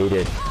hate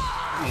it.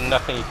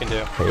 Nothing you can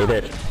do. Hate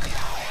it.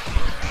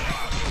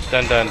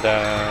 Dun dun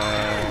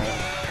dun.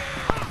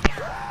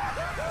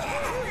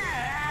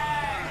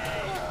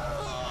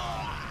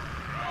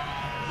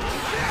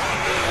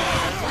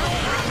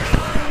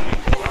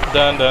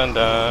 Dun dun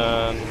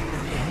dun.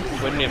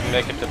 Wouldn't even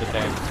make it to the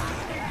tank.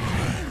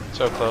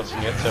 So close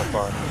and yet so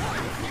far.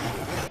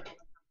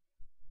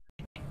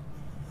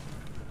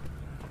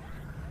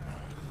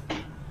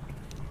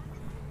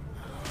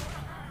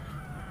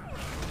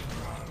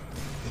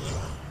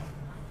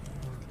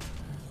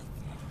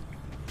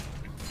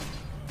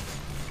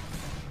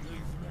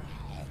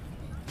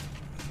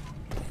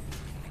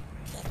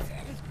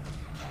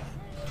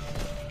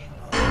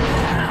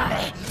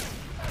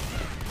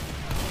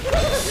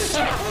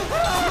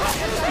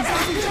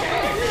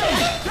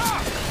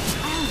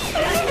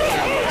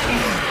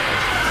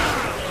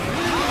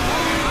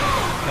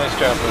 Nice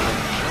job, Ruben.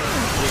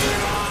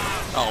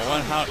 Oh,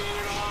 one how?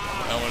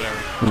 Oh,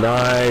 whatever.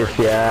 Nice,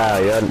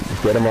 yeah,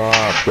 get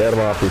him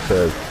off, he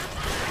says.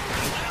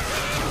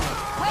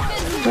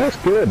 That's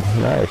good,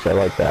 nice, I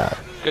like that.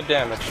 Good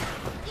damage.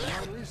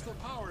 At least the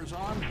power's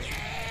on.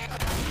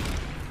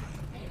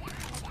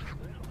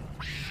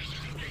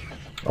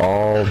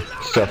 All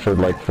suffered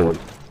like 40.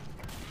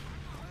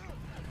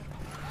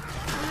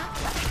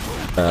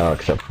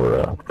 Except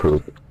for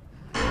poop.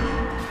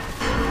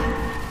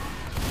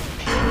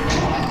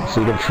 So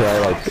you can try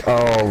like,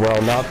 oh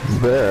well, not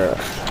there.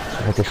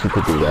 I guess we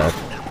could do that.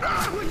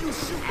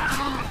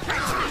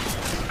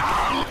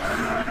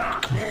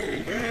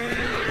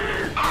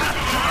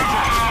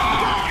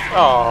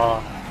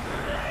 Aww.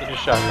 He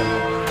just shot him.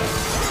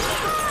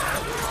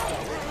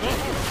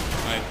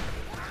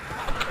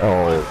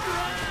 Oh,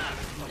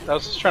 I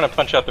was just trying to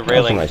punch out the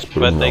railing, nice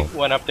boom, but they though.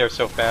 went up there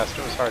so fast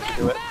it was hard to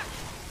do it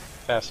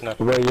fast enough.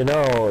 well, you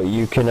know,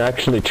 you can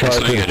actually charge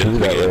Something I into didn't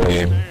that think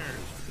railing.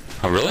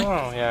 Oh, really?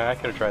 Oh, yeah, I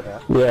could have tried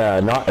that. Yeah,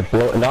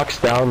 it knocks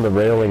down the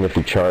railing if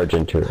you charge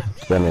into it,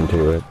 them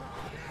into it.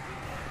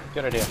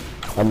 Good idea.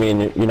 I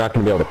mean, you're not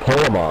going to be able to pull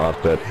them off,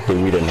 but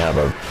we didn't have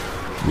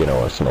a, you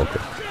know, a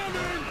smoker.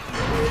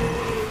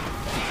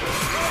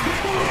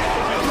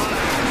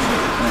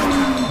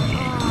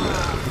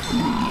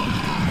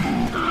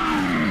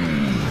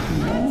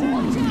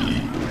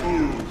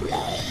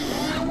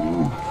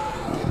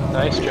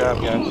 Nice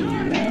job,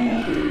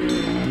 guys.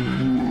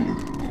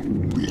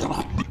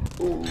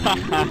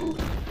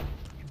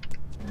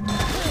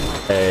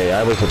 Hey,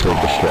 I was a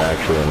big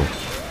distraction.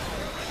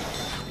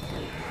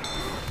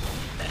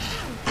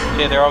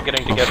 Okay, they're all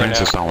getting Oh, together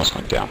Francis now. almost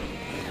went down.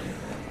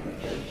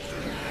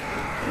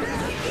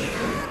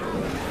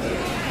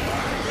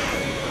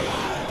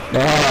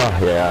 Ah,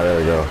 yeah, there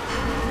we go.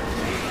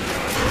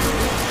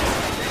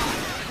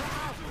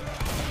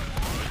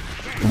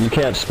 You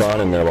can't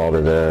spawn in there while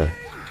they're there.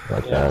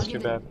 Like Yeah, that's that. too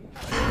bad.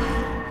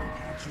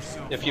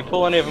 If you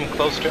pull any of them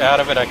closer out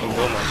of it, I can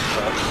boom them,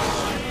 but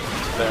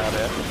that's about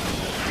it.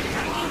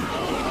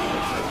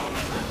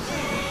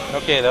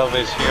 Okay, the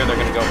elevator's here, they're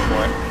gonna go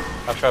for it.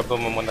 I'll try to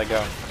boom them when they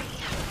go.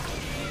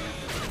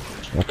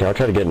 Okay, I'll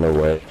try to get in their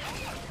way.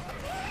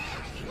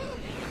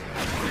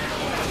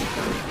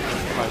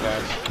 Come on,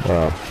 guys.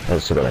 Well,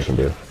 that's what I can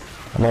do.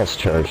 I'm almost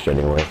charged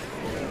anyway.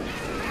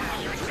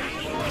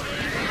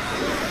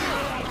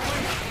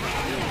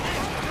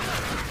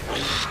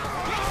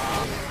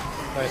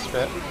 Nice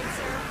bit.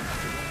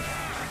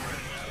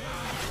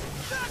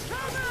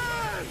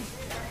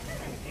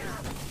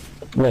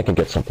 And I can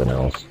get something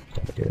else.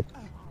 That'd be good.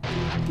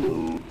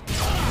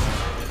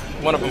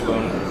 One of them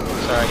boomed.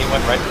 Sorry, he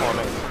went right for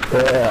me.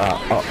 Yeah,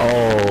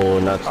 oh,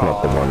 that's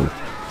not the one.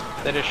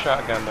 They just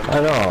shotgunned him. I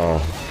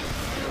know.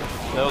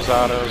 Those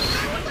autos.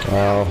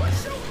 Well, That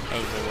was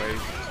a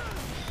waste.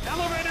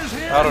 Elevator's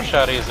here. Auto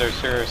shotties are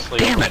seriously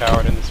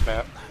overpowered in this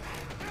map.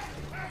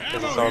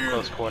 Because it's all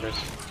close quarters.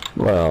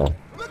 well.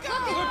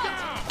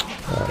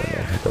 I don't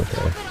know, it's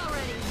okay.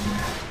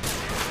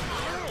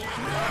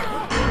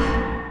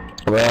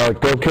 Well,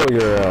 go kill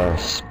your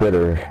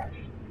spitter.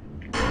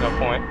 No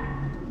point.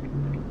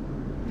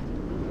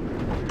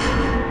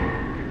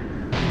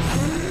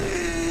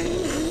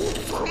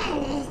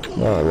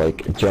 Oh,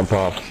 like jump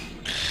off.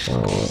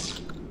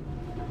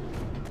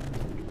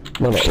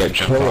 No, like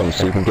kill him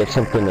so you can get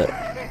something that.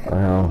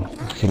 Well,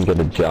 so you can get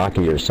a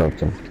jockey or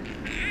something.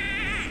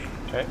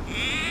 Okay.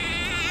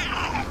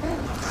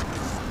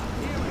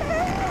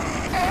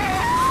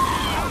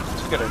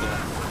 That's a good idea.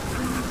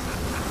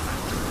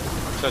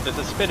 So did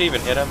the spit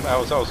even hit him? I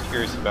was always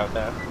curious about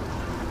that.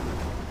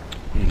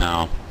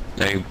 No,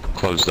 they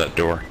closed that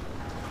door.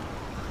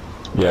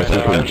 Yeah, so you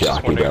I can was just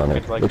jockey wondering down if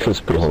it, we'd like which to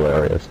was pretty cruise it.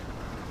 hilarious.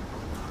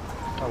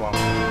 Oh well.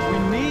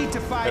 We need to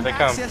find Here they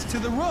come. access to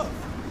the roof.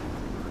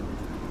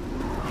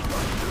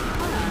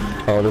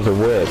 Oh, there's a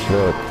witch,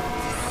 look.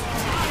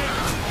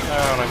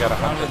 Oh, and I got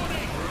 100.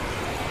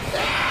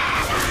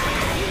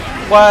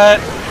 What?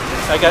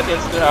 I got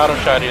instant auto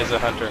shotty as a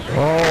hunter.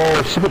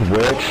 Oh, stupid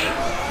witch.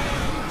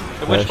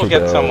 The witch will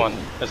get someone,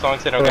 as long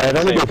as they don't I get the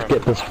don't same need to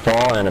get room. this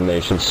fall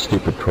animation,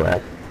 stupid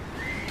crap.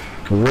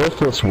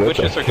 Worthless witch,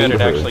 Witches I are good hate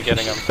at her. actually She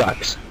getting 'em.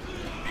 sucks.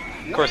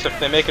 Of course, if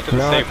they make it to the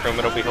No. safe room,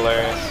 it'll be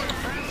hilarious.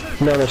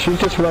 No, she's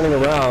just running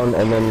around,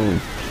 and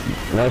then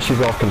now she's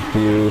all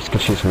confused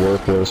because she's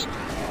worthless.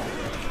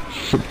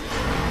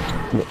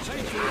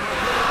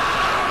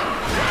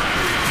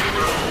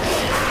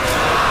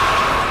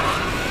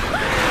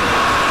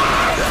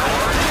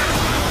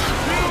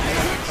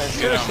 I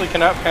seriously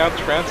cannot pounce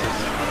Francis.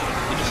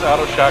 He just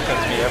auto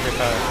shotguns me every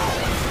time.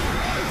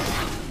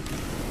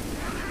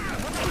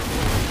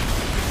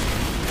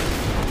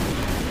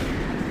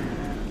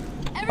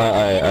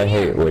 I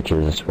hate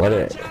witches. Why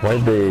did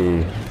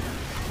they...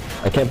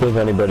 I can't believe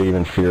anybody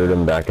even feared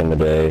them back in the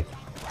day.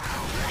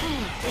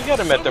 You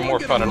gotta admit they're more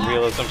fun in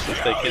realism since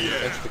they can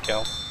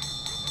insta-kill.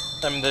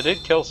 I mean, they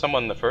did kill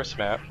someone in the first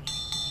map.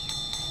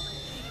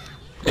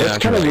 Yeah, It's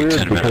kind of like weird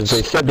 10 because minutes.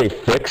 they said they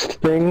fixed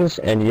things,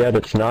 and yet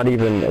it's not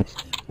even... It's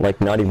like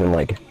not even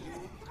like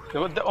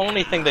The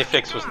only thing they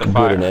fixed was the good in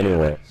fire. any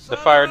way. The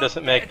fire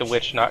doesn't make the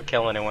witch not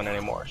kill anyone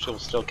anymore. She'll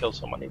still kill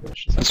someone even if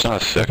she's... That's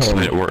not a fix, it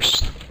made it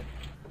worse.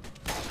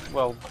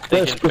 Well, they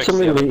Yes, didn't for fix some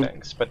the other reason,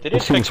 things, but they It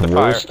did fix seems the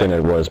fire worse than thing.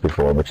 it was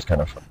before, which is kind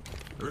of fun.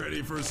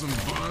 Ready for some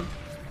fun?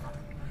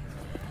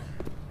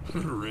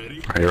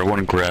 Ready? Alright,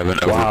 everyone grab an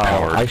Wow,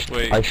 overpowered I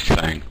Wait.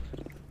 thing.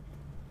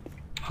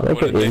 get What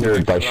did they injured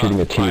fix by it shooting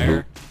on a TV.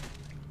 fire?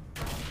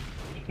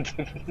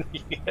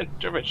 You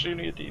enter by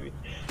shooting a TV.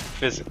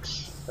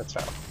 Physics. That's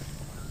how.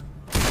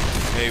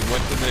 Hey,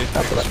 what did they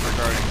fix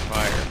regarding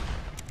fire?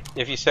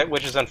 If you set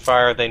witches on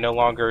fire, they no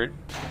longer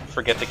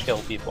forget to kill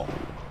people.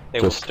 They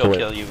will Just still quit.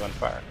 kill you on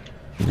fire.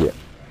 Yeah.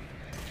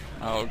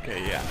 Oh,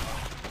 okay, yeah.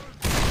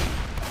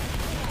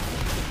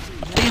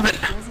 Damn it!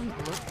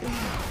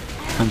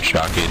 I'm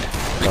shocked.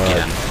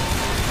 Again.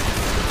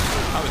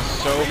 I was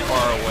so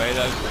far away,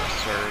 that was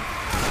absurd.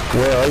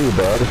 Where are you,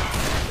 bud?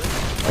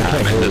 I I'm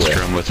can't in hear this you.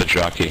 room with a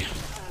jockey.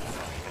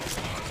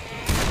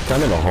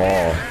 I'm in the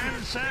hall.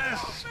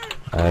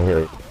 I hear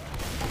it.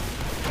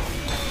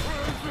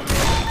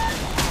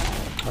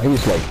 I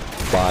use like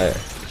fire.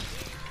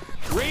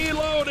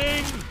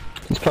 Reloading!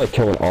 He's probably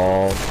killing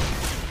all.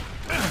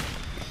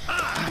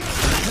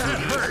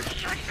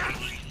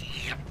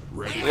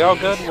 We all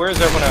good? Where's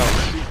everyone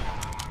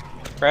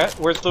else? Grant,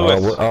 where's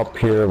Lewis? We're up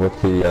here with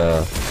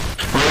the.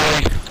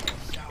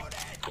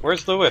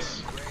 Where's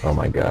Lewis? Oh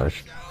my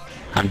gosh.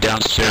 I'm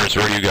downstairs.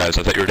 Where are you guys?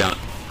 I thought you were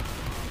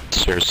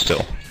downstairs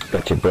still.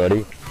 Got you,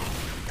 buddy.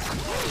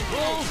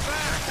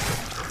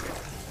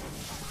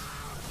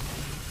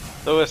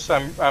 Lewis,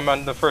 I'm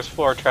on the first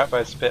floor, trapped by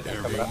a spit.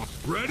 I'm coming up.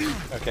 Ready?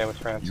 Okay, with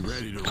Francis. You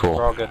ready to Cool.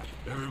 We're all good.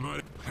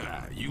 Everybody,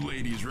 you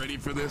ladies ready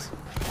for this?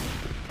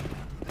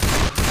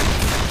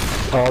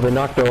 Oh, they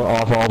knocked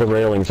off all the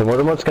railings. And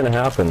what's gonna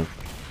happen?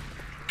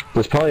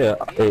 There's probably a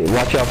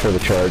watch out for the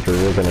charger.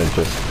 They're gonna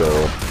just go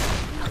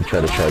and try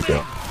to charge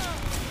it.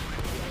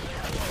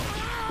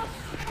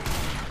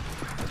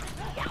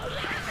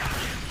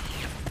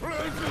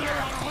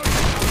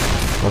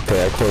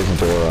 Okay, I closed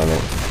the door on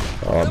it.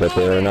 Oh, but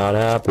they're not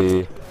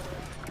happy.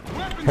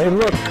 Hey,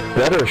 look,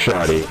 better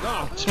shoddy.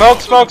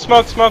 Smoke, smoke,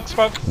 smoke, smoke,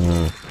 smoke.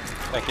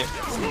 Thank you.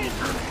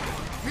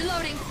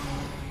 Reloading.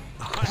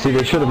 See,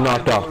 they should have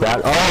knocked off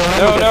that. Oh,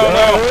 No,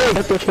 no, no.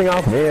 Get this thing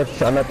off me.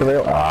 I'm at the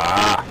rail.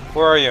 Ah,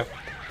 Where are you?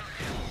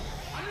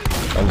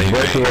 I'm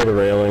right below the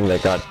railing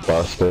that got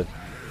busted.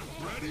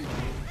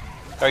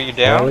 Are you Well, at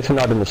down? least I'm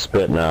not in the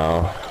spit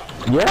now.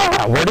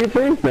 Yeah, what do you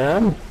think,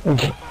 man?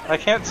 I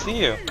can't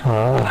see you.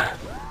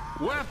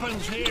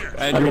 Weapons here!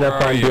 I mean, if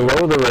I'm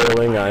below the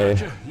railing, I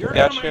You're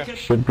Gotcha. gonna make it.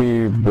 should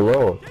be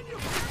below.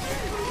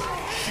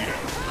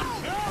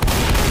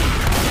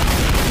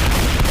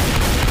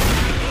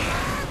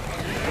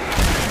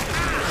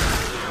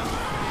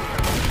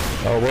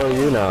 Oh, where are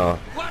you now?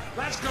 What?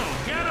 Let's go!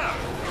 Get up!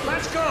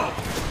 Let's go!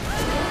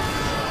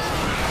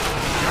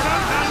 You're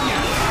not done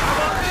yet!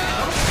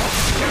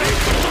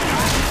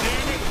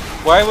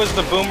 Why was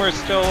the boomer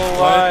still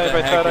alive?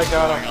 I thought I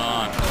got him. him.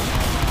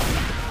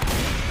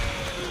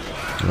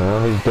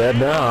 Well, he's dead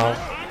now.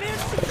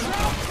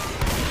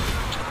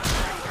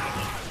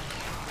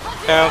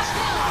 Counts.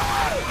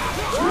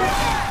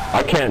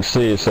 I can't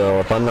see, so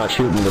if I'm not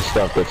shooting the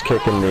stuff that's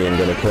kicking me and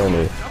gonna kill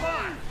me.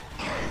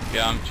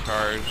 Yeah, I'm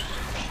charged.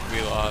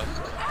 We lost.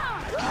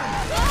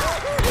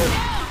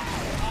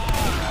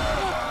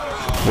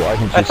 Why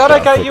did you I thought I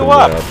stop got picking you me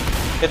up.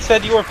 up? It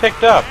said you were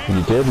picked up.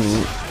 You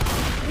didn't.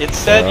 It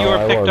said you No, were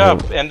I picked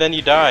up, wasn't. and then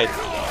you died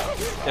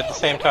at the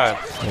same time.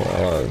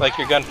 Like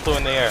your gun flew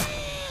in the air.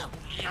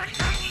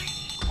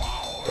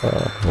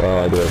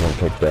 Well, I wasn't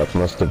picked up.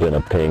 Must have been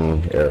a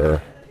ping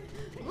error.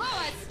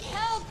 Lois,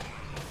 help!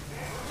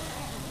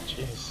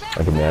 Jeez.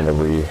 I demand a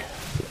Rematch.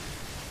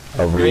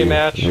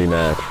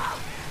 Rematch.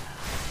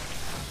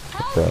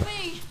 Help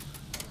me!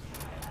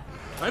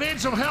 I need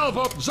some help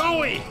up,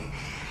 Zoe!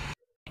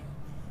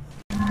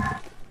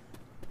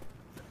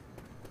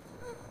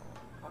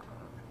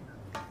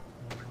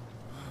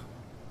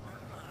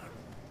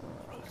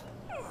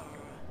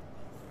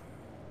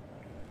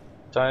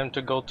 Time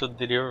to go to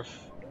the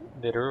roof.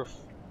 The roof.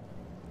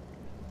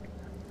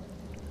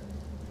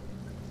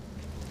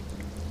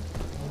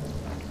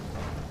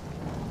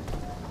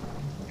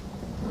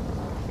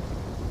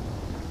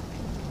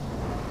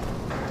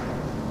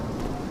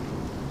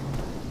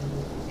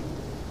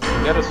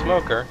 You got a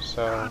smoker,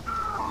 so...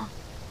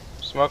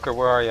 Smoker,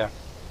 where are you?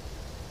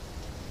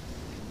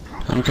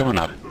 I'm coming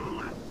up.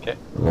 Okay.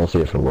 We'll see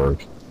if it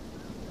works.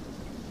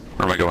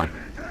 Where am I going?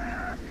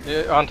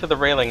 Onto the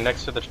railing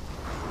next to the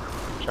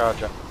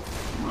charger.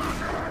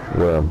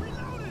 Well,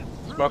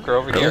 Smoker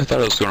over Really? I here.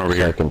 thought I was going over I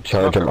here. can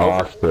charge Smoker him over.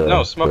 off the...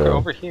 No, smoker the-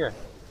 over here.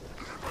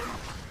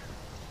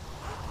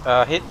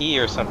 Hit E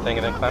or something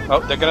and then climb. Oh,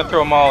 they're gonna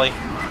throw a molly.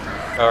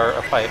 Or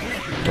a pipe.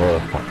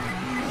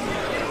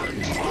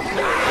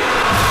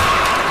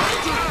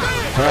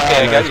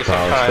 Okay, I got you some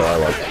time. I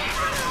like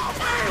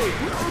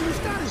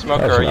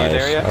Smoker, That's are nice. you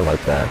there yet? I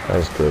like that. That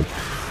was good.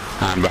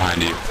 I'm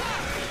behind you.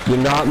 You're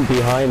not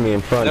behind me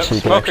in front, No, so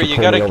you can Smoker, actually you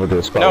pull gotta. me over to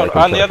a spot. No, I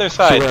can on the play. other See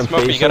side. where I'm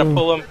Smoker, you gotta facing?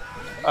 pull him.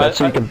 That's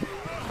so you can...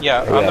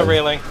 Yeah, on the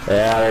railing.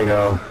 Yeah, there you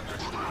go.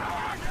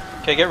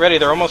 Okay, get ready.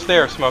 They're almost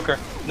there, Smoker.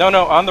 No,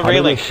 on the How did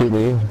railing. they shoot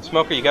me?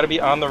 Smoker, you gotta be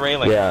on the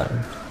railing. Yeah.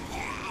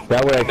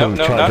 That way I can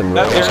No, charge him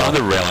not real I was there. on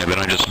the railing, then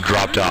I just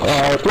dropped off.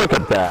 Oh, look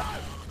at that.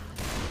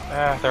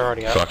 Ah, they're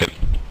already out. Fuck it.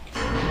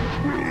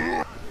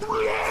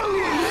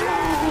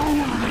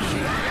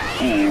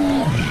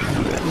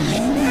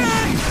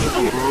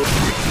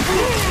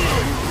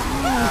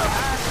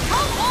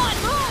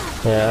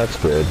 Yeah,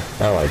 that's good.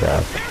 I like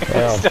that.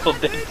 Well, Still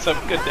did some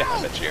good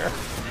damage here.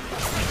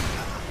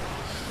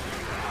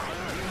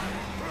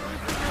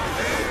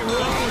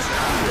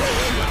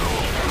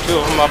 Two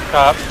of them up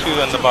top, two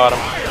in the bottom.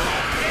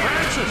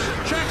 Francis,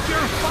 check your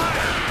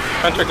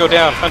fire! Hunter, go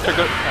down. Hunter,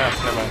 go. Ah,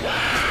 never mind.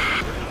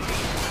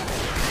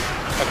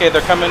 Okay,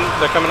 they're coming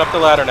up the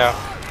ladder now.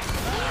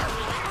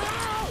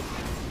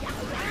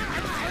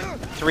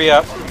 3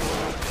 up.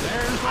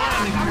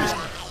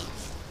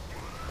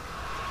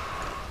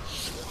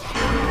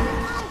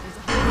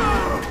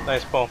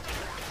 Nice pull.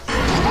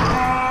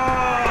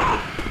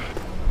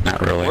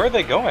 Not really. Where are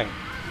they going?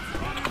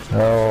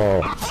 oh.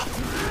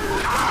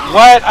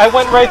 What? I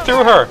went right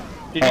through her.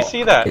 Did you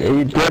see that?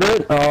 You did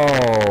it?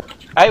 Oh.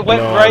 I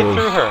went No, right I was-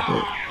 through her.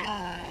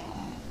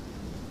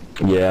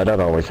 Yeah, that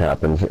always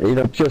happens. You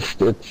know,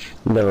 it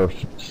never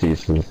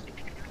ceases.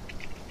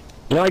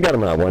 No, I got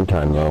him out one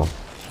time, though.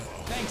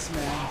 Thanks,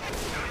 man.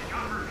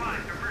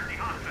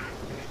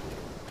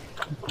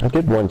 I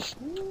did once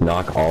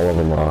knock all of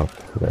them off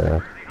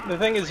there. The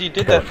thing is, you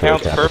did that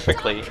pounce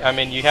perfectly. I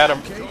mean, you had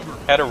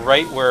her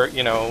right where,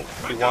 you know,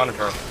 you wanted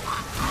her.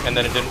 And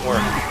then it didn't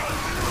work.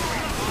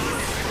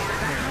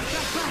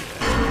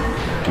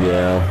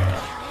 Yeah.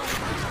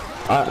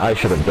 I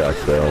should have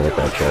ducked, though, with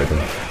that charger.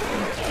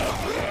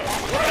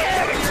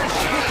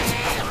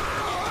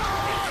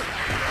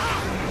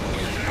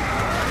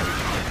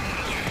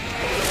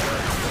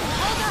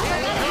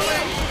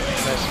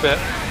 Nice spit.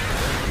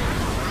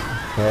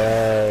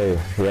 Hey,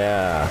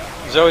 yeah.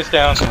 Zoe's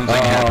down.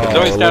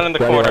 Zoe's down in the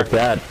look corner. Like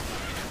that.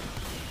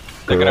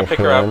 They're gonna pick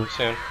her up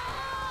Girlfriend.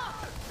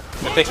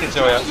 soon. They're picking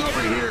Zoe up.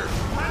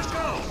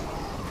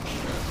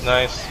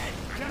 Nice.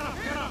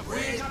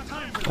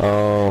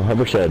 Oh, I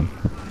wish I'd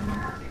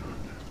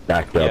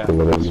backed up a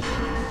little bit.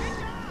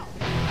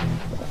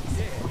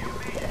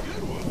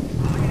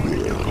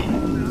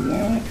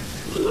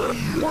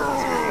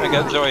 I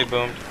got Zoe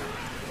boomed.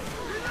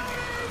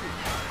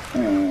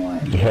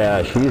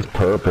 Yeah, she's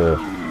purple.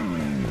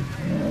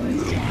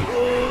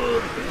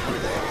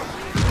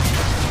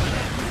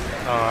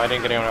 Oh, I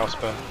didn't get anyone else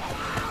boomed.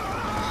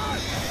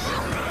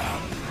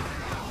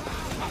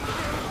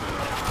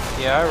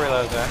 Yeah, I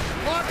realize that.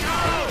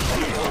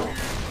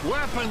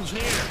 Weapons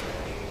here!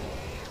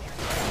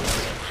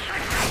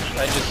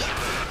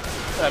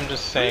 I'm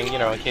just saying, you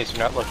know, in case you're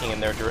not looking in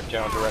their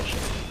general direction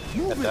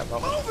at that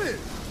moment.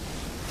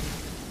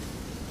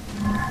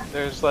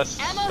 There's less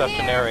stuff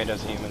to narrate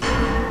as a human.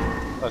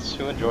 Plus,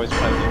 who enjoys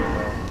playing human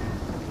role?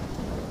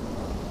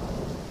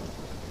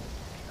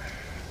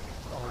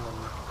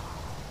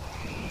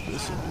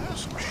 This'll blow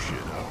some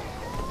shit up.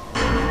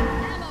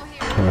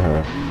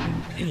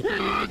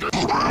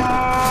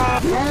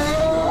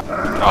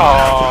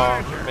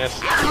 Oh,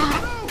 missed.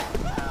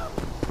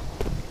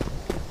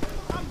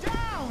 I'm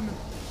down.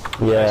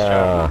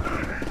 Yeah.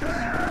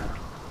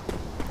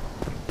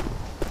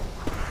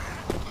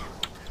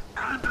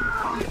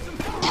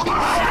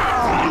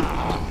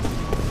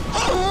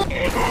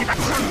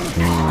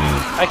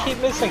 I keep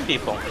missing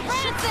people.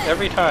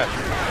 Every time.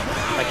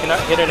 I cannot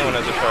hit anyone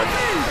as a charger.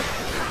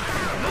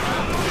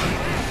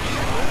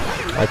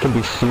 I can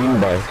be seen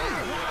by...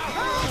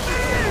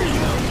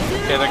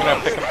 Okay, they're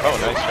gonna pick him. Oh,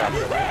 nice job.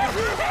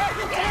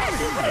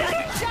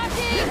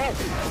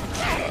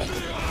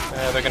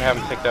 They're gonna have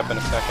him picked up in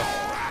a second.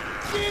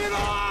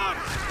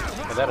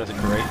 Yeah, that is a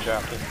great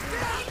jockey.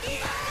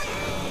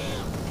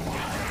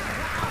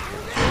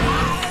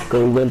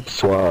 Go limp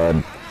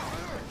swad.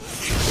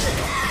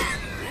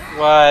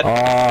 What?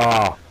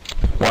 Ah,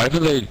 Why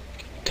haven't they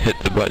hit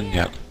the button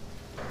yet?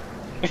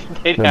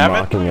 They they're haven't?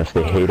 mocking us,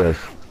 they hate us.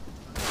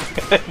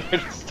 They're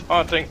just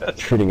taunting us.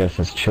 Treating us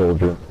as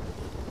children.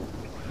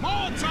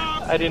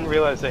 I didn't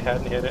realize they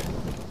hadn't hit it.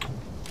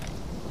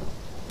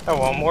 Oh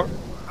well,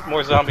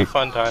 more zombie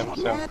fun time,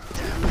 so.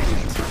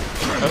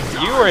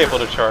 Oh, you were able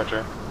to charge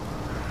her.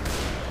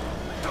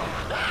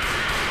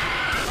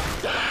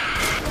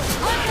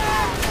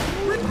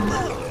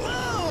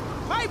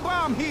 Pipe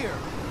bomb here.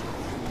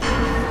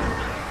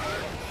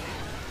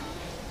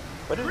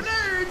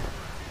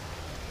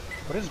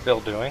 What is Bill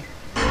doing?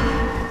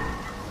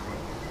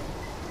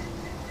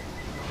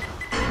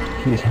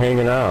 He's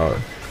hanging out.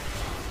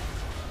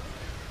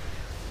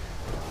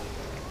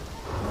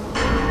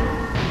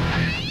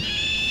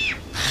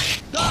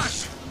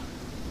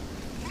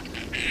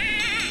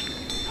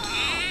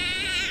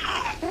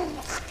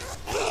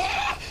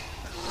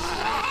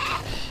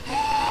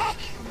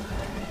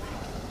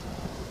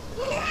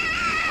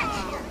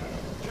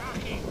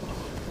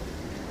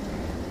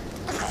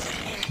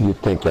 You'd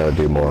think that would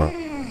do more.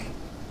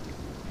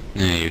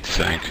 Yeah, you'd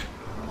think.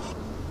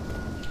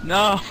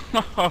 No!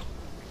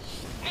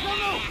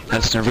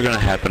 That's never gonna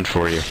happen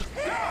for you.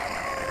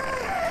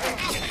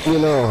 You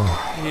know...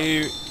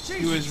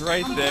 He was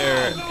right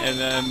there, and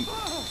then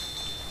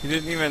he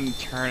didn't even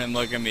turn and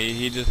look at me.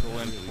 He just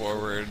limped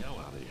forward.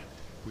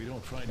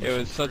 It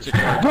was such a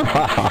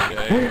cartoon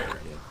day.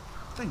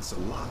 Thanks a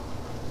lot.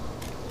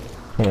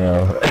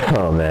 Yeah,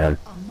 oh man.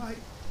 I might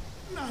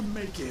not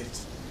make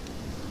it.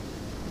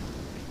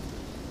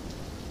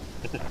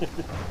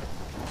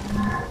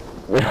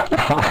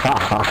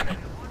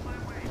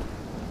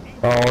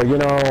 Oh, you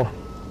know...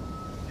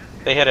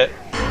 They hit it.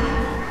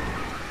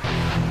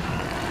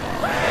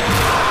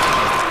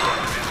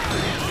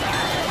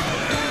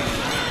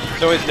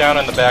 Zoe's down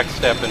on the back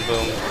step and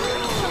boom.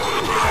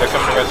 They're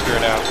coming to rescue her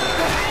now.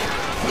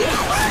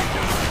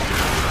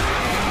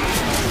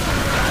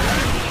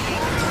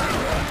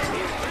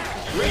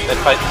 They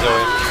fight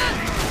Zoe.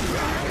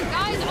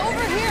 Guys,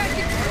 over here.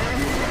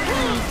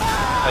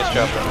 Nice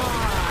job,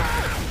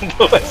 Zoe.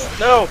 Lewis,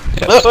 no!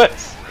 Yes.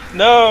 Lewis,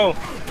 no!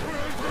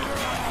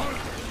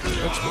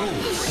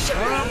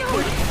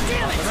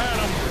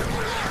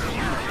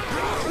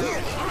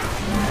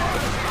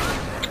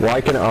 Well,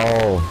 I can...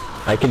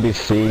 Oh, I can be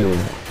seen. Come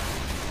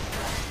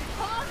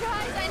on,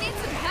 guys, I need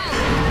some help.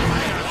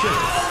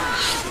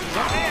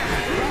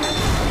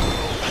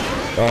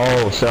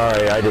 Oh,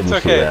 sorry, I didn't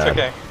It's see okay, that. it's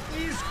okay.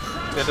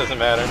 It doesn't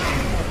matter.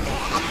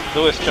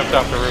 Lewis jumped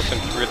off the roof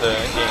and threw the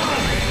game.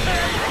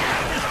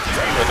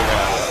 For the win.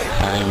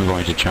 I'm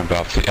going to jump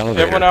off the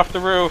elevator. Everyone off the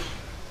roof!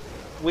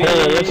 We...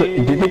 Hey, do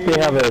you think they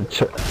have a...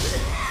 Do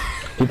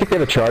you think they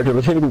have a charger?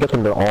 Let's see if we can get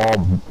them to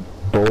all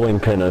bowling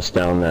pin us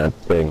down that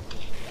thing.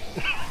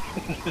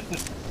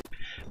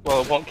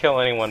 Well, it won't kill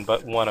anyone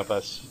but one of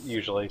us,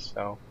 usually,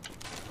 so...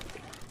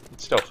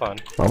 It's still fun.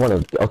 I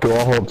wanna... Okay,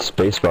 I'll hold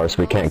spacebar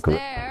so we can't...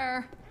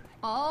 There.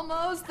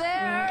 Almost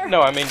there.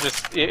 No, I mean,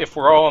 just, if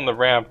we're all on the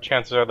ramp,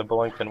 chances are the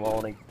bowling pin will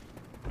only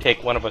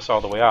take one of us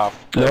all the way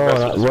off. The No, rest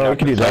of us are well, we not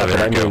can do gonna- that, but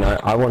I mean,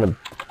 I wanna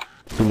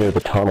be near the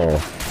tunnel,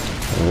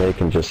 and they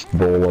can just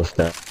bowl us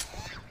down.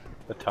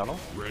 The tunnel?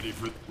 Ready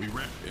for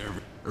ready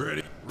for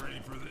this.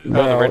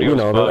 Well, radio you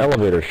was know, the bugged.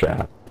 elevator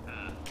shaft.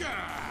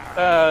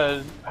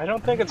 I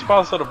don't think it's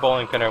possible to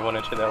bowling pin everyone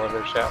into the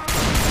elevator shaft.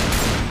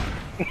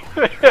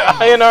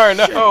 INR,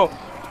 no!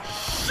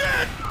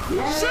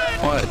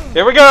 What?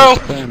 Here we go!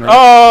 Plan, right?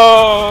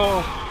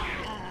 Oh!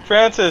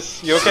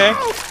 Francis, you okay?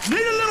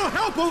 Need a little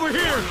help over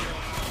here.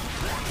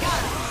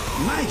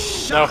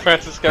 Nice shot. No,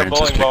 Francis got Francis,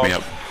 bowling pick balls. me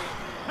up.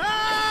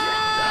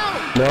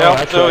 No, Help,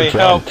 actually, Zoe,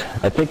 I jumped.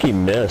 I think he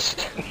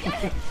missed.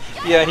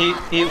 Yeah,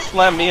 he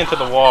slammed me into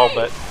the wall,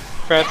 but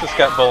Francis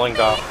got bowlinged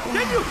off.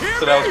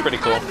 So that was pretty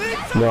cool.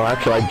 No,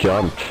 actually, I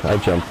jumped. I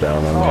jumped down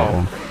on that Oh,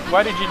 one.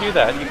 why did you do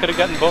that? You could have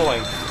gotten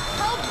bowling.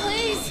 Help,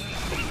 please.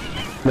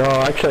 No,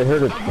 actually, I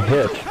heard it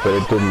hit, but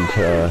it didn't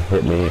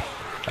hit me.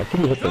 I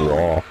think it hit the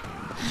wall.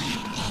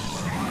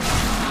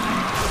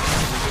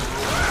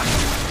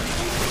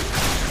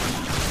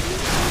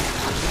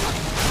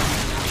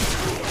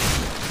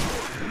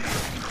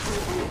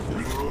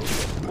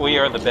 We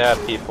are the bad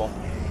people.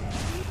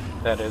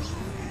 That is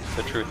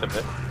the truth of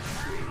it.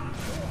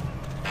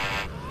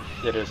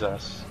 It is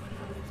us.